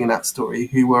saying in that story,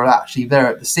 who were actually there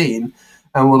at the scene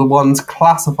and were the ones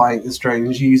classifying as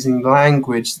drones using the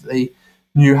language that they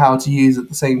knew how to use at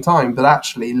the same time. But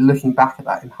actually, looking back at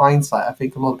that in hindsight, I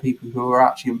think a lot of people who were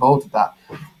actually involved with that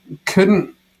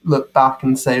couldn't look back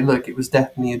and say, look, it was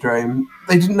definitely a drone.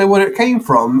 They didn't know where it came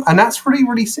from. And that's really,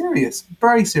 really serious,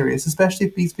 very serious, especially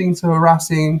if these things are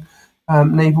harassing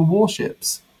naval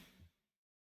warships.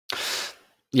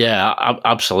 Yeah,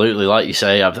 absolutely. Like you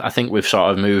say, I think we've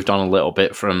sort of moved on a little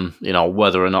bit from,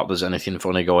 whether or not there's anything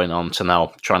funny going on to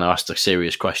now trying to ask the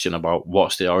serious question about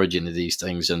what's the origin of these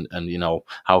things and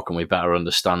how can we better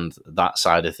understand that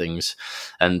side of things.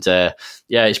 And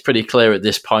it's pretty clear at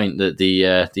this point that the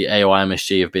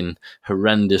AOIMSG have been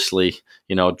horrendously,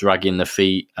 dragging the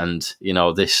feet, and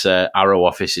this Arrow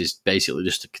office is basically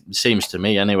just, seems to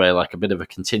me anyway, like a bit of a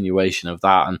continuation of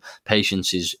that, and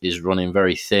patience is running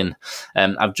very thin.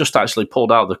 I've just actually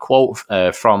pulled out the quote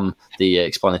from the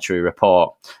explanatory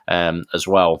report as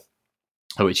well,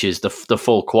 which is the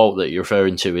full quote that you're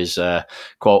referring to is,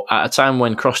 quote, "At a time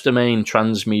when cross-domain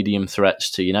transmedium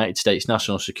threats to United States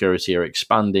national security are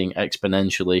expanding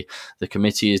exponentially, the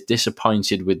committee is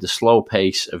disappointed with the slow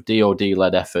pace of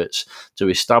DoD-led efforts to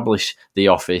establish the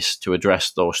office to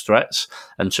address those threats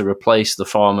and to replace the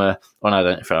former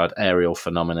Unidentified Aerial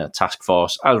Phenomena Task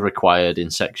Force as required in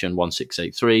Section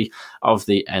 1683 of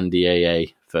the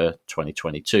NDAA for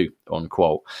 2022,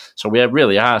 unquote." So we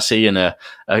really are seeing a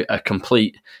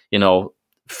complete,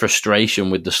 frustration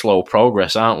with the slow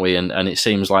progress, aren't we? And it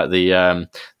seems like the Arrow,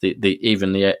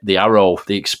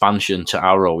 the expansion to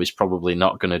Arrow is probably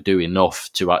not going to do enough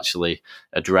to actually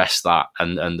address that,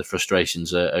 and the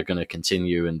frustrations are going to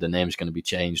continue, and the name's going to be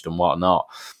changed and whatnot.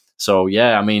 So,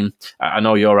 yeah, I mean, I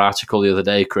know your article the other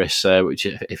day, Chris, which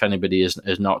if anybody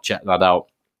has not checked that out,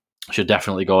 should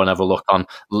definitely go and have a look on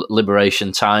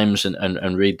Liberation Times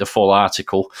and read the full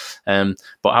article.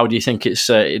 But how do you think it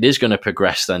is going to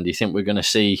progress then? Do you think we're going to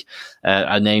see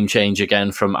a name change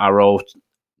again from Arrow?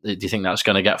 Do you think that's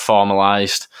going to get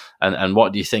formalised? And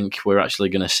what do you think we're actually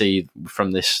going to see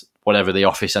from this, whatever the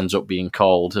office ends up being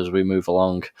called, as we move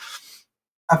along?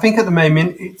 I think at the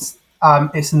moment it's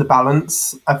in the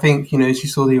balance. I think, as you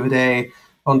saw the other day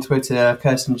on Twitter,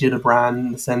 Kirsten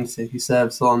Gillibrand, the senator who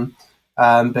serves on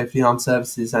both the Armed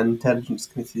Services and Intelligence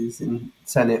Committees in the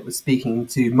Senate, was speaking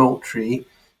to Moultrie,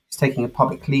 who's taking a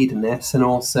public lead in this, and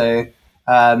also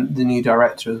the new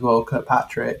director as well,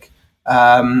 Kirkpatrick,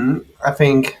 I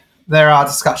think there are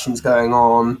discussions going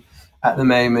on at the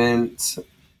moment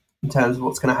in terms of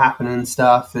what's going to happen and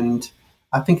stuff, and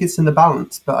I think it's in the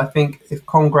balance. But I think if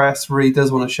Congress really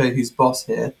does want to show who's boss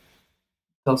here,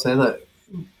 they'll say, look,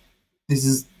 this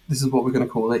is what we're going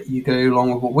to call it. You go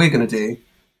along with what we're going to do.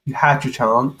 You had your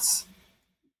chance.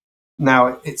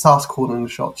 Now it's us calling the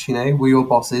shots. We're your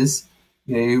bosses.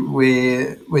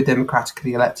 We're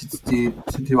democratically elected to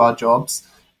do our jobs,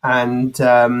 and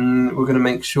we're going to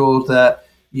make sure that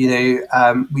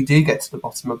we do get to the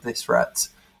bottom of this threat,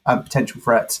 potential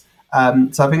threat.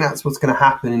 So I think that's what's going to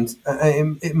happen.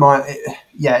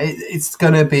 It's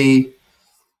going to be.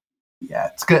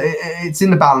 Yeah, it's in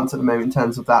the balance at the moment in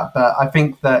terms of that, but I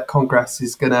think that Congress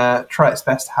is going to try its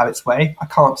best to have its way. I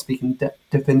can't speak in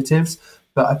definitives,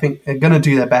 but I think they're going to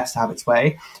do their best to have its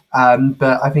way.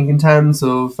 But I think in terms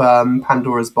of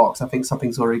Pandora's box, I think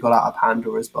something's already got out of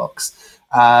Pandora's box.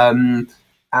 And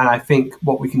I think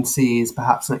what we can see is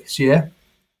perhaps next year,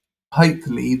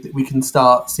 hopefully, that we can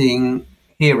start seeing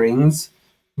hearings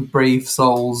with brave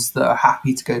souls that are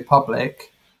happy to go public,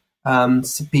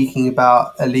 speaking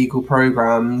about illegal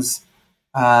programs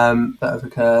that have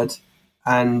occurred,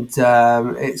 and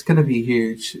it's going to be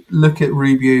huge. Look at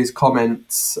Rubio's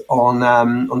comments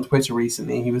on Twitter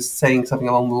recently. He was saying something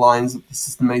along the lines of, "This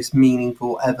is the most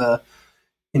meaningful ever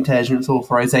Intelligence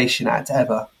Authorization Act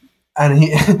ever," and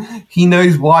he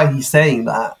knows why he's saying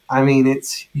that. I mean,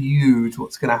 it's huge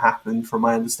what's going to happen, from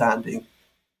my understanding.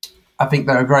 I think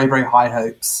there are very, very high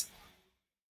hopes.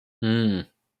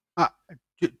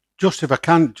 Just if I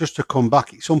can, just to come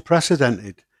back, it's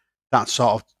unprecedented, that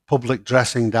sort of public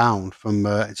dressing down from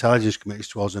intelligence committees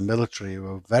towards the military, who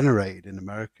are venerated in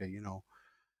America, and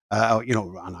I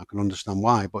can understand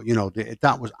why, but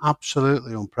that was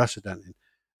absolutely unprecedented.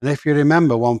 And if you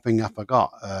remember, one thing I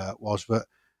forgot was that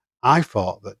I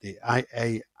thought that the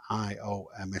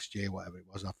IAIOMSG, whatever it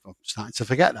was, I'm starting to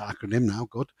forget that acronym now.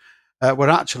 Good. We're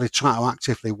actually trying to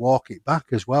actively walk it back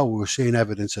as well. We were seeing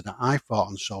evidence of that, I thought,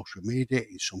 on social media,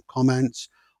 in some comments,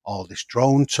 all this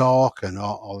drone talk and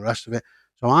all the rest of it.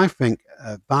 So I think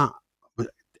that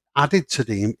added to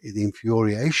the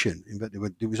infuriation, in that they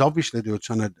were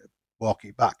trying to walk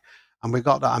it back. And we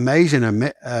got that amazing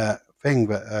thing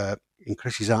that in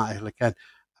Chris's article again,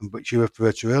 which you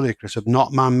referred to earlier, Chris, of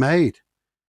not man-made.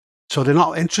 So they're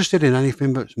not interested in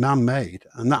anything that's man-made,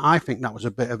 and I think that was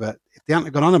a bit of a. If they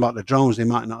hadn't gone on about the drones, they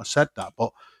might not have said that.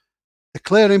 But the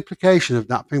clear implication of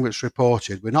that thing that's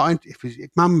reported, we're not. If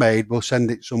it's man-made, we'll send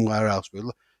it somewhere else. There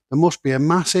must be a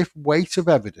massive weight of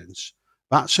evidence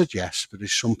that suggests that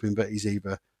it's something that is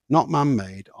either not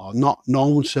man-made or not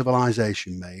known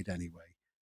civilization made anyway.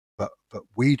 But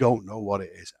we don't know what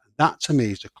it is. And that, to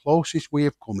me, is the closest we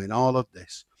have come in all of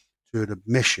this to an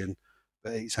admission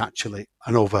that it's actually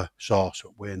another source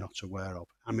that we're not aware of.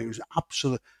 I mean, it was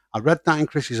absolute. I read that in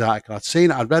Chris's article. I'd seen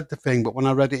it, I'd read the thing, but when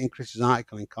I read it in Chris's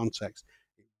article in context,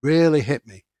 it really hit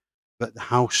me that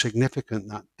how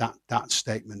significant that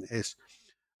statement is.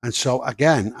 And so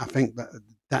again, I think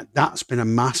that's been a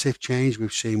massive change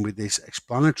we've seen with this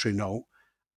explanatory note,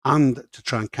 and to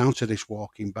try and counter this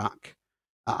walking back.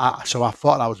 So I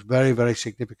thought that was very, very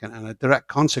significant, and a direct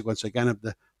consequence again of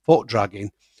the foot dragging.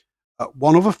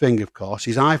 One other thing, of course,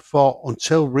 is I thought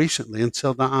until recently,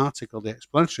 until that article, the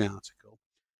explanatory article,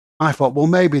 I thought, well,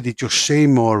 maybe they just see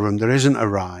more of them. There isn't a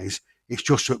rise. It's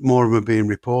just that more of them are being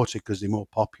reported because they're more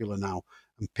popular now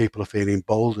and people are feeling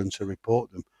emboldened to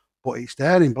report them. But it's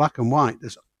there in black and white.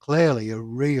 There's clearly a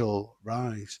real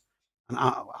rise. And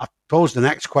I suppose the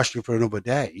next question for another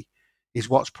day is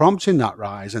what's prompting that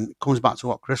rise? And it comes back to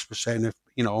what Chris was saying,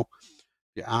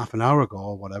 half an hour ago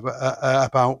or whatever,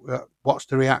 about what's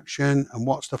the reaction and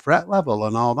what's the threat level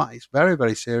and all that. It's very,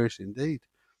 very serious indeed.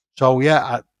 So,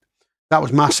 yeah, that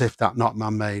was massive, that not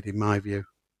man-made, in my view.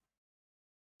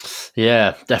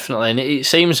 Yeah, definitely. And it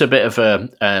seems a bit of a.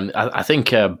 I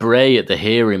think Bray at the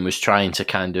hearing was trying to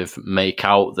kind of make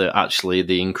out that actually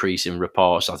the increase in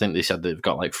reports, I think they said they've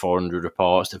got like 400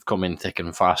 reports, they've come in thick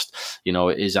and fast.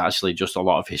 It is actually just a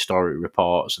lot of historic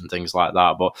reports and things like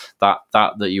that. But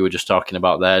that you were just talking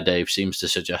about there, Dave, seems to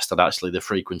suggest that actually the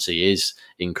frequency is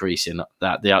increasing,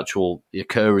 that the actual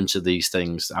occurrence of these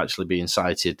things actually being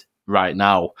cited right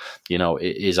now,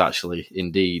 it is actually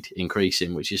indeed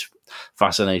increasing, which is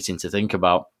fascinating to think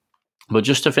about. But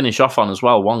just to finish off on as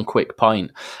well, one quick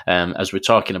point, as we're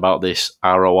talking about this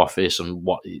Arrow office and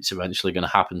what it's eventually going to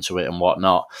happen to it and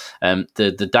whatnot,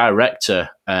 the director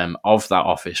of that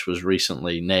office was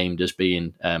recently named as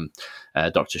being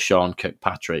Dr. Sean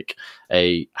Kirkpatrick,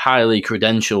 a highly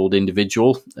credentialed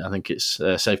individual. I think it's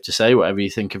safe to say, whatever you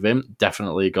think of him,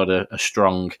 definitely got a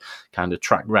strong kind of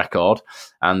track record.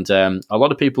 And a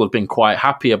lot of people have been quite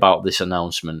happy about this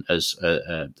announcement as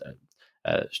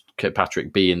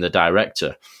Kirkpatrick being the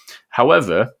director.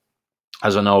 However,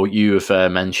 as I know you've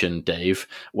mentioned, Dave,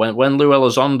 when Lou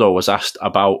Elizondo was asked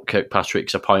about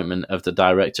Kirkpatrick's appointment of the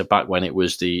director back when it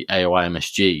was the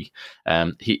AOIMSG,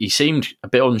 he seemed a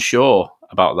bit unsure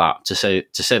about that, to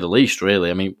say the least,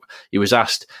 really. I mean, he was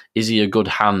asked, is he a good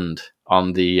hand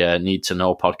on the Need to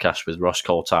Know podcast with Ross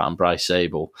Coulthart and Bryce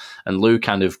Zabel? And Lou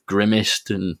kind of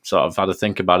grimaced and sort of had to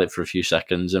think about it for a few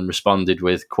seconds and responded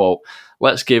with, quote,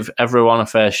 "Let's give everyone a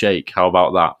fair shake. How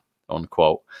about that?"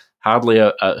 Unquote. Hardly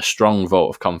a strong vote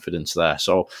of confidence there.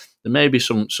 So there may be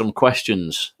some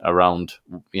questions around,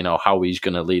 how he's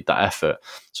going to lead that effort.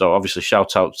 So obviously,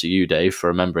 shout out to you, Dave, for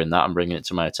remembering that and bringing it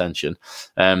to my attention.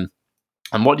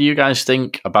 And what do you guys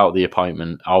think about the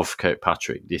appointment of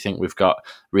Kirkpatrick? Do you think we've got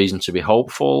reason to be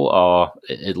hopeful, or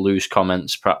Lou's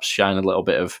comments perhaps shine a little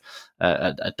bit of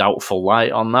a doubtful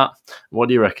light on that? What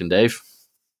do you reckon, Dave?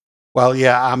 Well,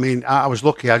 yeah, I mean, I was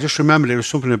lucky. I just remembered there was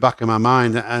something in the back of my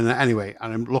mind. And anyway,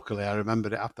 luckily I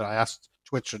remembered it after I asked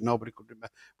Twitter and nobody could remember.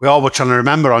 We all were trying to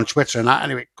remember on Twitter, and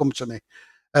anyway, it come to me.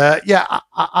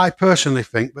 I personally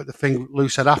think, but the thing Lou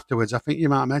said afterwards, I think you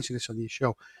might have mentioned this on your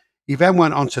show, he then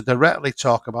went on to directly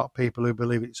talk about people who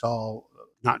believe it's all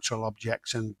natural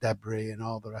objects and debris and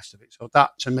all the rest of it. So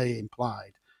that, to me,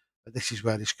 implied that this is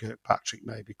where this Kirkpatrick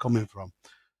may be coming from.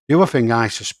 The other thing I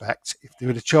suspect, if they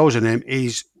would have chosen him,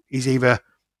 he's either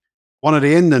one of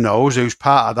the in-the-knows who's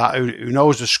part of that, who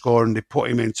knows the score, and they put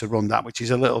him in to run that, which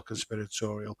is a little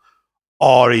conspiratorial,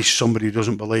 or he's somebody who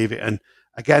doesn't believe it. And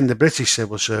again, the British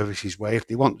civil services way, if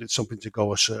they wanted something to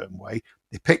go a certain way,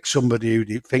 they pick somebody who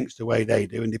thinks the way they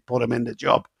do and they put them in the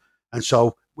job. And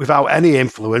so without any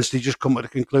influence, they just come to the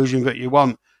conclusion that you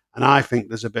want. And I think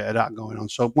there's a bit of that going on.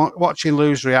 So watching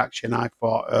Lou's reaction, I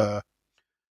thought,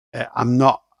 I'm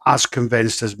not as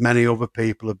convinced as many other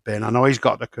people have been. I know he's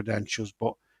got the credentials,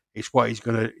 but it's what he's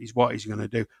going to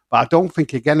do. But I don't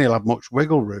think, again, he'll have much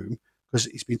wiggle room because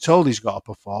he's been told he's got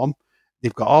to perform.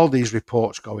 They've got all these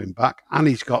reports going back, and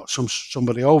he's got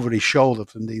somebody over his shoulder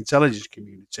from the intelligence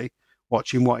community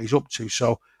watching what he's up to.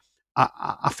 So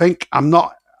I think I'm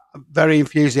not very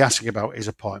enthusiastic about his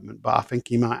appointment, but I think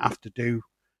he might have to do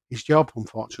his job,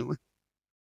 unfortunately.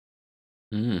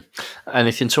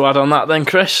 Anything to add on that then,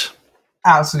 Chris?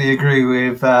 Absolutely agree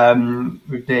with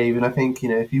Dave, and I think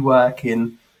if you work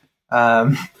in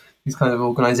these kind of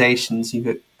organisations,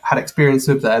 you've had experience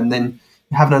with them, then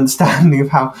you have an understanding of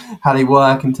how they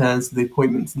work in terms of the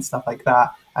appointments and stuff like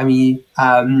that. I mean,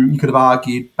 you could have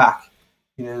argued back,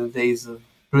 in the days of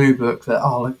Blue Book that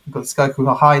we've got this guy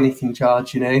called Hynek in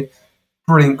charge.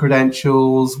 Brilliant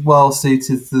credentials, well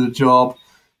suited to the job,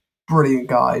 brilliant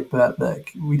guy, but look,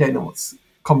 we don't know what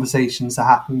conversations are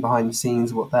happening behind the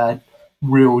scenes, what their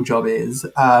real job is.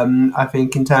 I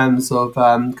think in terms of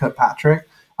Kirkpatrick,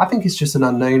 I think it's just an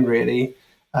unknown, really.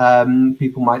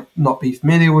 People might not be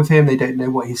familiar with him. They don't know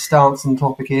what his stance on the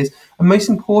topic is. And most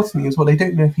importantly as well, they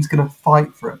don't know if he's going to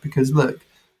fight for it. Because, look,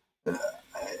 I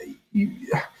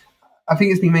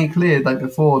think it's been made clear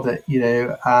before that,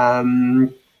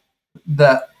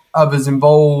 that others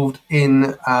involved in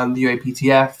the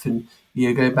UAPTF and,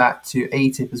 go back to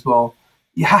ATIP as well,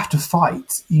 you have to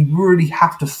fight. You really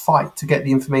have to fight to get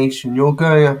the information. You're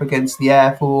going up against the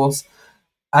Air Force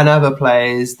and other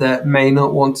players that may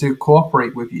not want to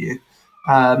cooperate with you.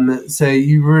 So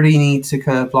you really need to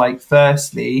kind of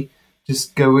firstly,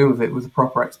 just go in with it with the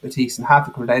proper expertise and have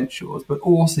the credentials, but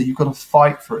also you've got to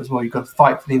fight for it as well. You've got to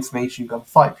fight for the information. You've got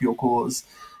to fight for your cause.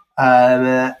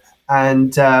 And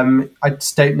I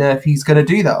just don't know if he's going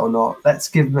to do that or not. Let's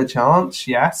give him a chance,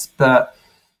 yes, but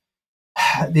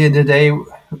at the end of the day,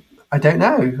 I don't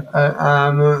know.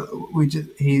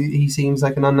 He seems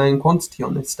like an unknown quantity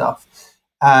on this stuff.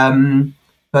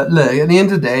 But look, at the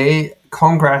end of the day,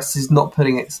 Congress is not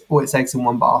putting all its eggs in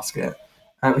one basket,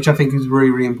 which I think is really,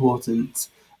 really important.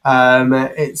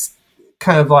 It's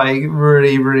kind of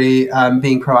really, really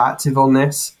being proactive on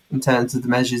this in terms of the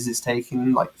measures it's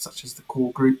taking, such as the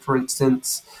core group, for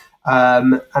instance.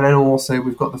 And then also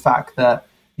we've got the fact that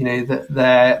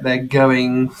that they're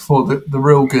going for the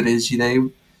real goodies,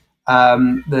 the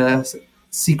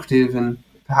secretive and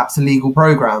perhaps illegal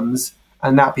programs,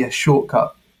 and that'd be a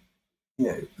shortcut,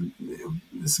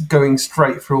 going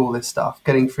straight through all this stuff,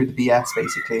 getting through the BS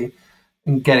basically,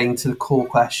 and getting to the core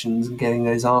questions and getting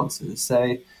those answers.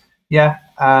 So, yeah,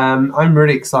 I'm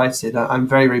really excited. I'm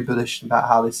very, very bullish about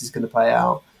how this is going to play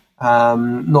out.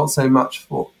 Not so much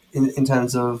in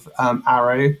terms of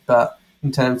Arrow, but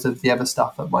in terms of the other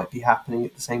stuff that might be happening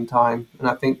at the same time. And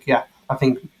I think,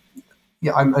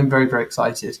 I'm very, very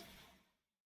excited.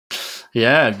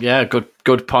 Yeah,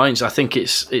 good points. I think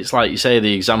it's like you say,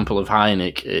 the example of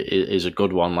Hynek is a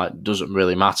good one. Like, it doesn't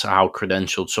really matter how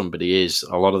credentialed somebody is.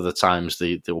 A lot of the times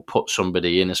they'll put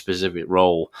somebody in a specific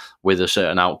role with a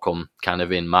certain outcome kind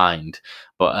of in mind.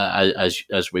 But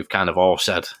as we've kind of all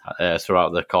said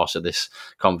throughout the course of this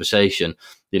conversation,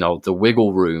 the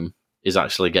wiggle room is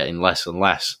actually getting less and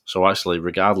less. So actually,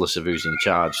 regardless of who's in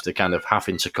charge, they're kind of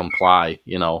having to comply,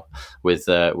 with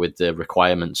the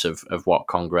requirements of what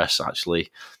Congress actually,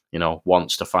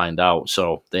 wants to find out.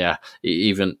 So yeah,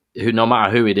 no matter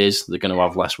who it is, they're going to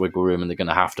have less wiggle room and they're going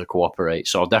to have to cooperate.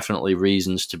 So definitely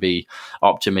reasons to be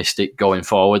optimistic going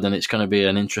forward. And it's going to be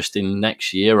an interesting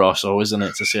next year or so, isn't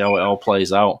it, to see how it all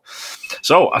plays out.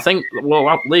 So I think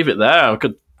I'll leave it there. I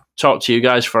could talk to you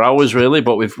guys for hours really,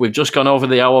 but we've just gone over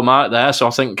the hour mark there, so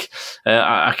I think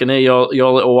I can hear your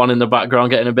little one in the background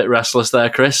getting a bit restless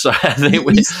there, Chris. So I think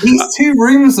he's 2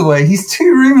 rooms away. He's 2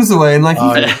 rooms away, and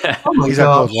he's a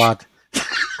good lad.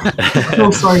 I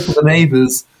feel sorry for the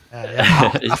neighbours.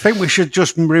 I think we should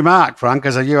just remark, Frank,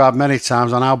 as you have many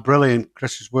times, on how brilliant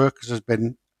Chris's work has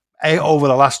been over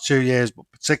the last 2 years, but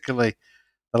particularly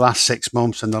the last 6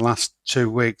 months and the last 2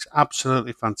 weeks.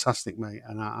 Absolutely fantastic, mate.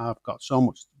 And I've got so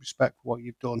much respect for what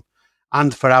you've done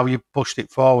and for how you've pushed it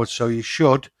forward. So you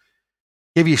should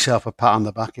give yourself a pat on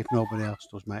the back if nobody else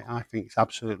does, mate. I think it's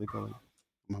absolutely brilliant.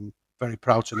 I'm very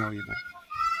proud to know you, mate.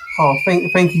 Oh,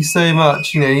 thank you so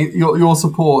much. Your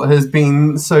support has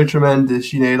been so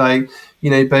tremendous.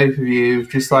 Both of you,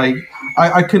 just like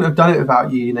I couldn't have done it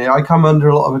without you. I come under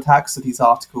a lot of attacks of these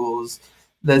articles.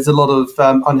 There's a lot of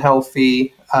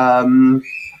unhealthy,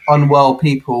 unwell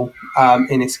people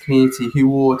in this community who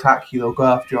will attack you. They'll go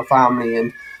after your family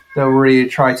and they'll really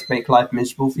try to make life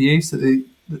miserable for you. So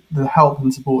the help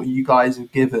and support you guys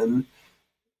have given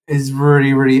is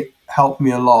really, really helped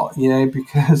me a lot,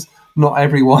 because not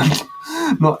everyone,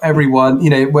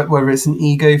 whether it's an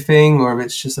ego thing or if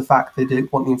it's just the fact they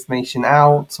don't want the information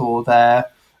out or they're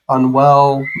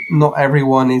unwell, not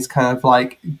everyone is kind of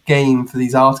like game for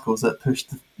these articles that push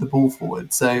the ball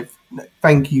forward. So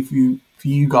thank you for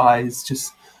you guys,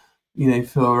 just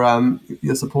for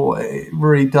your support. It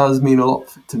really does mean a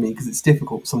lot to me because it's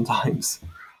difficult sometimes.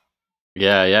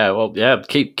 Yeah. Well, yeah.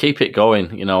 Keep it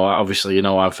going. Obviously,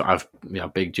 I've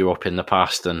bigged you up in the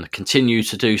past and continue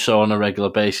to do so on a regular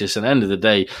basis. And at the end of the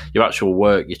day, your actual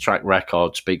work, your track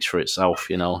record speaks for itself.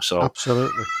 So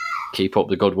absolutely. Keep up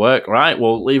the good work. Right,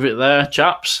 we'll leave it there,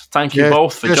 chaps. Thank you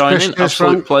both for joining. Absolute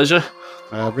Frank. Pleasure.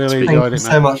 I really enjoyed it,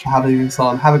 Thank you so much for having us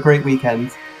on. Have a great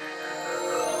weekend.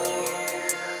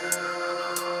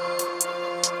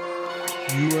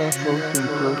 UFO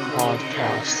Thinker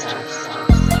Podcast.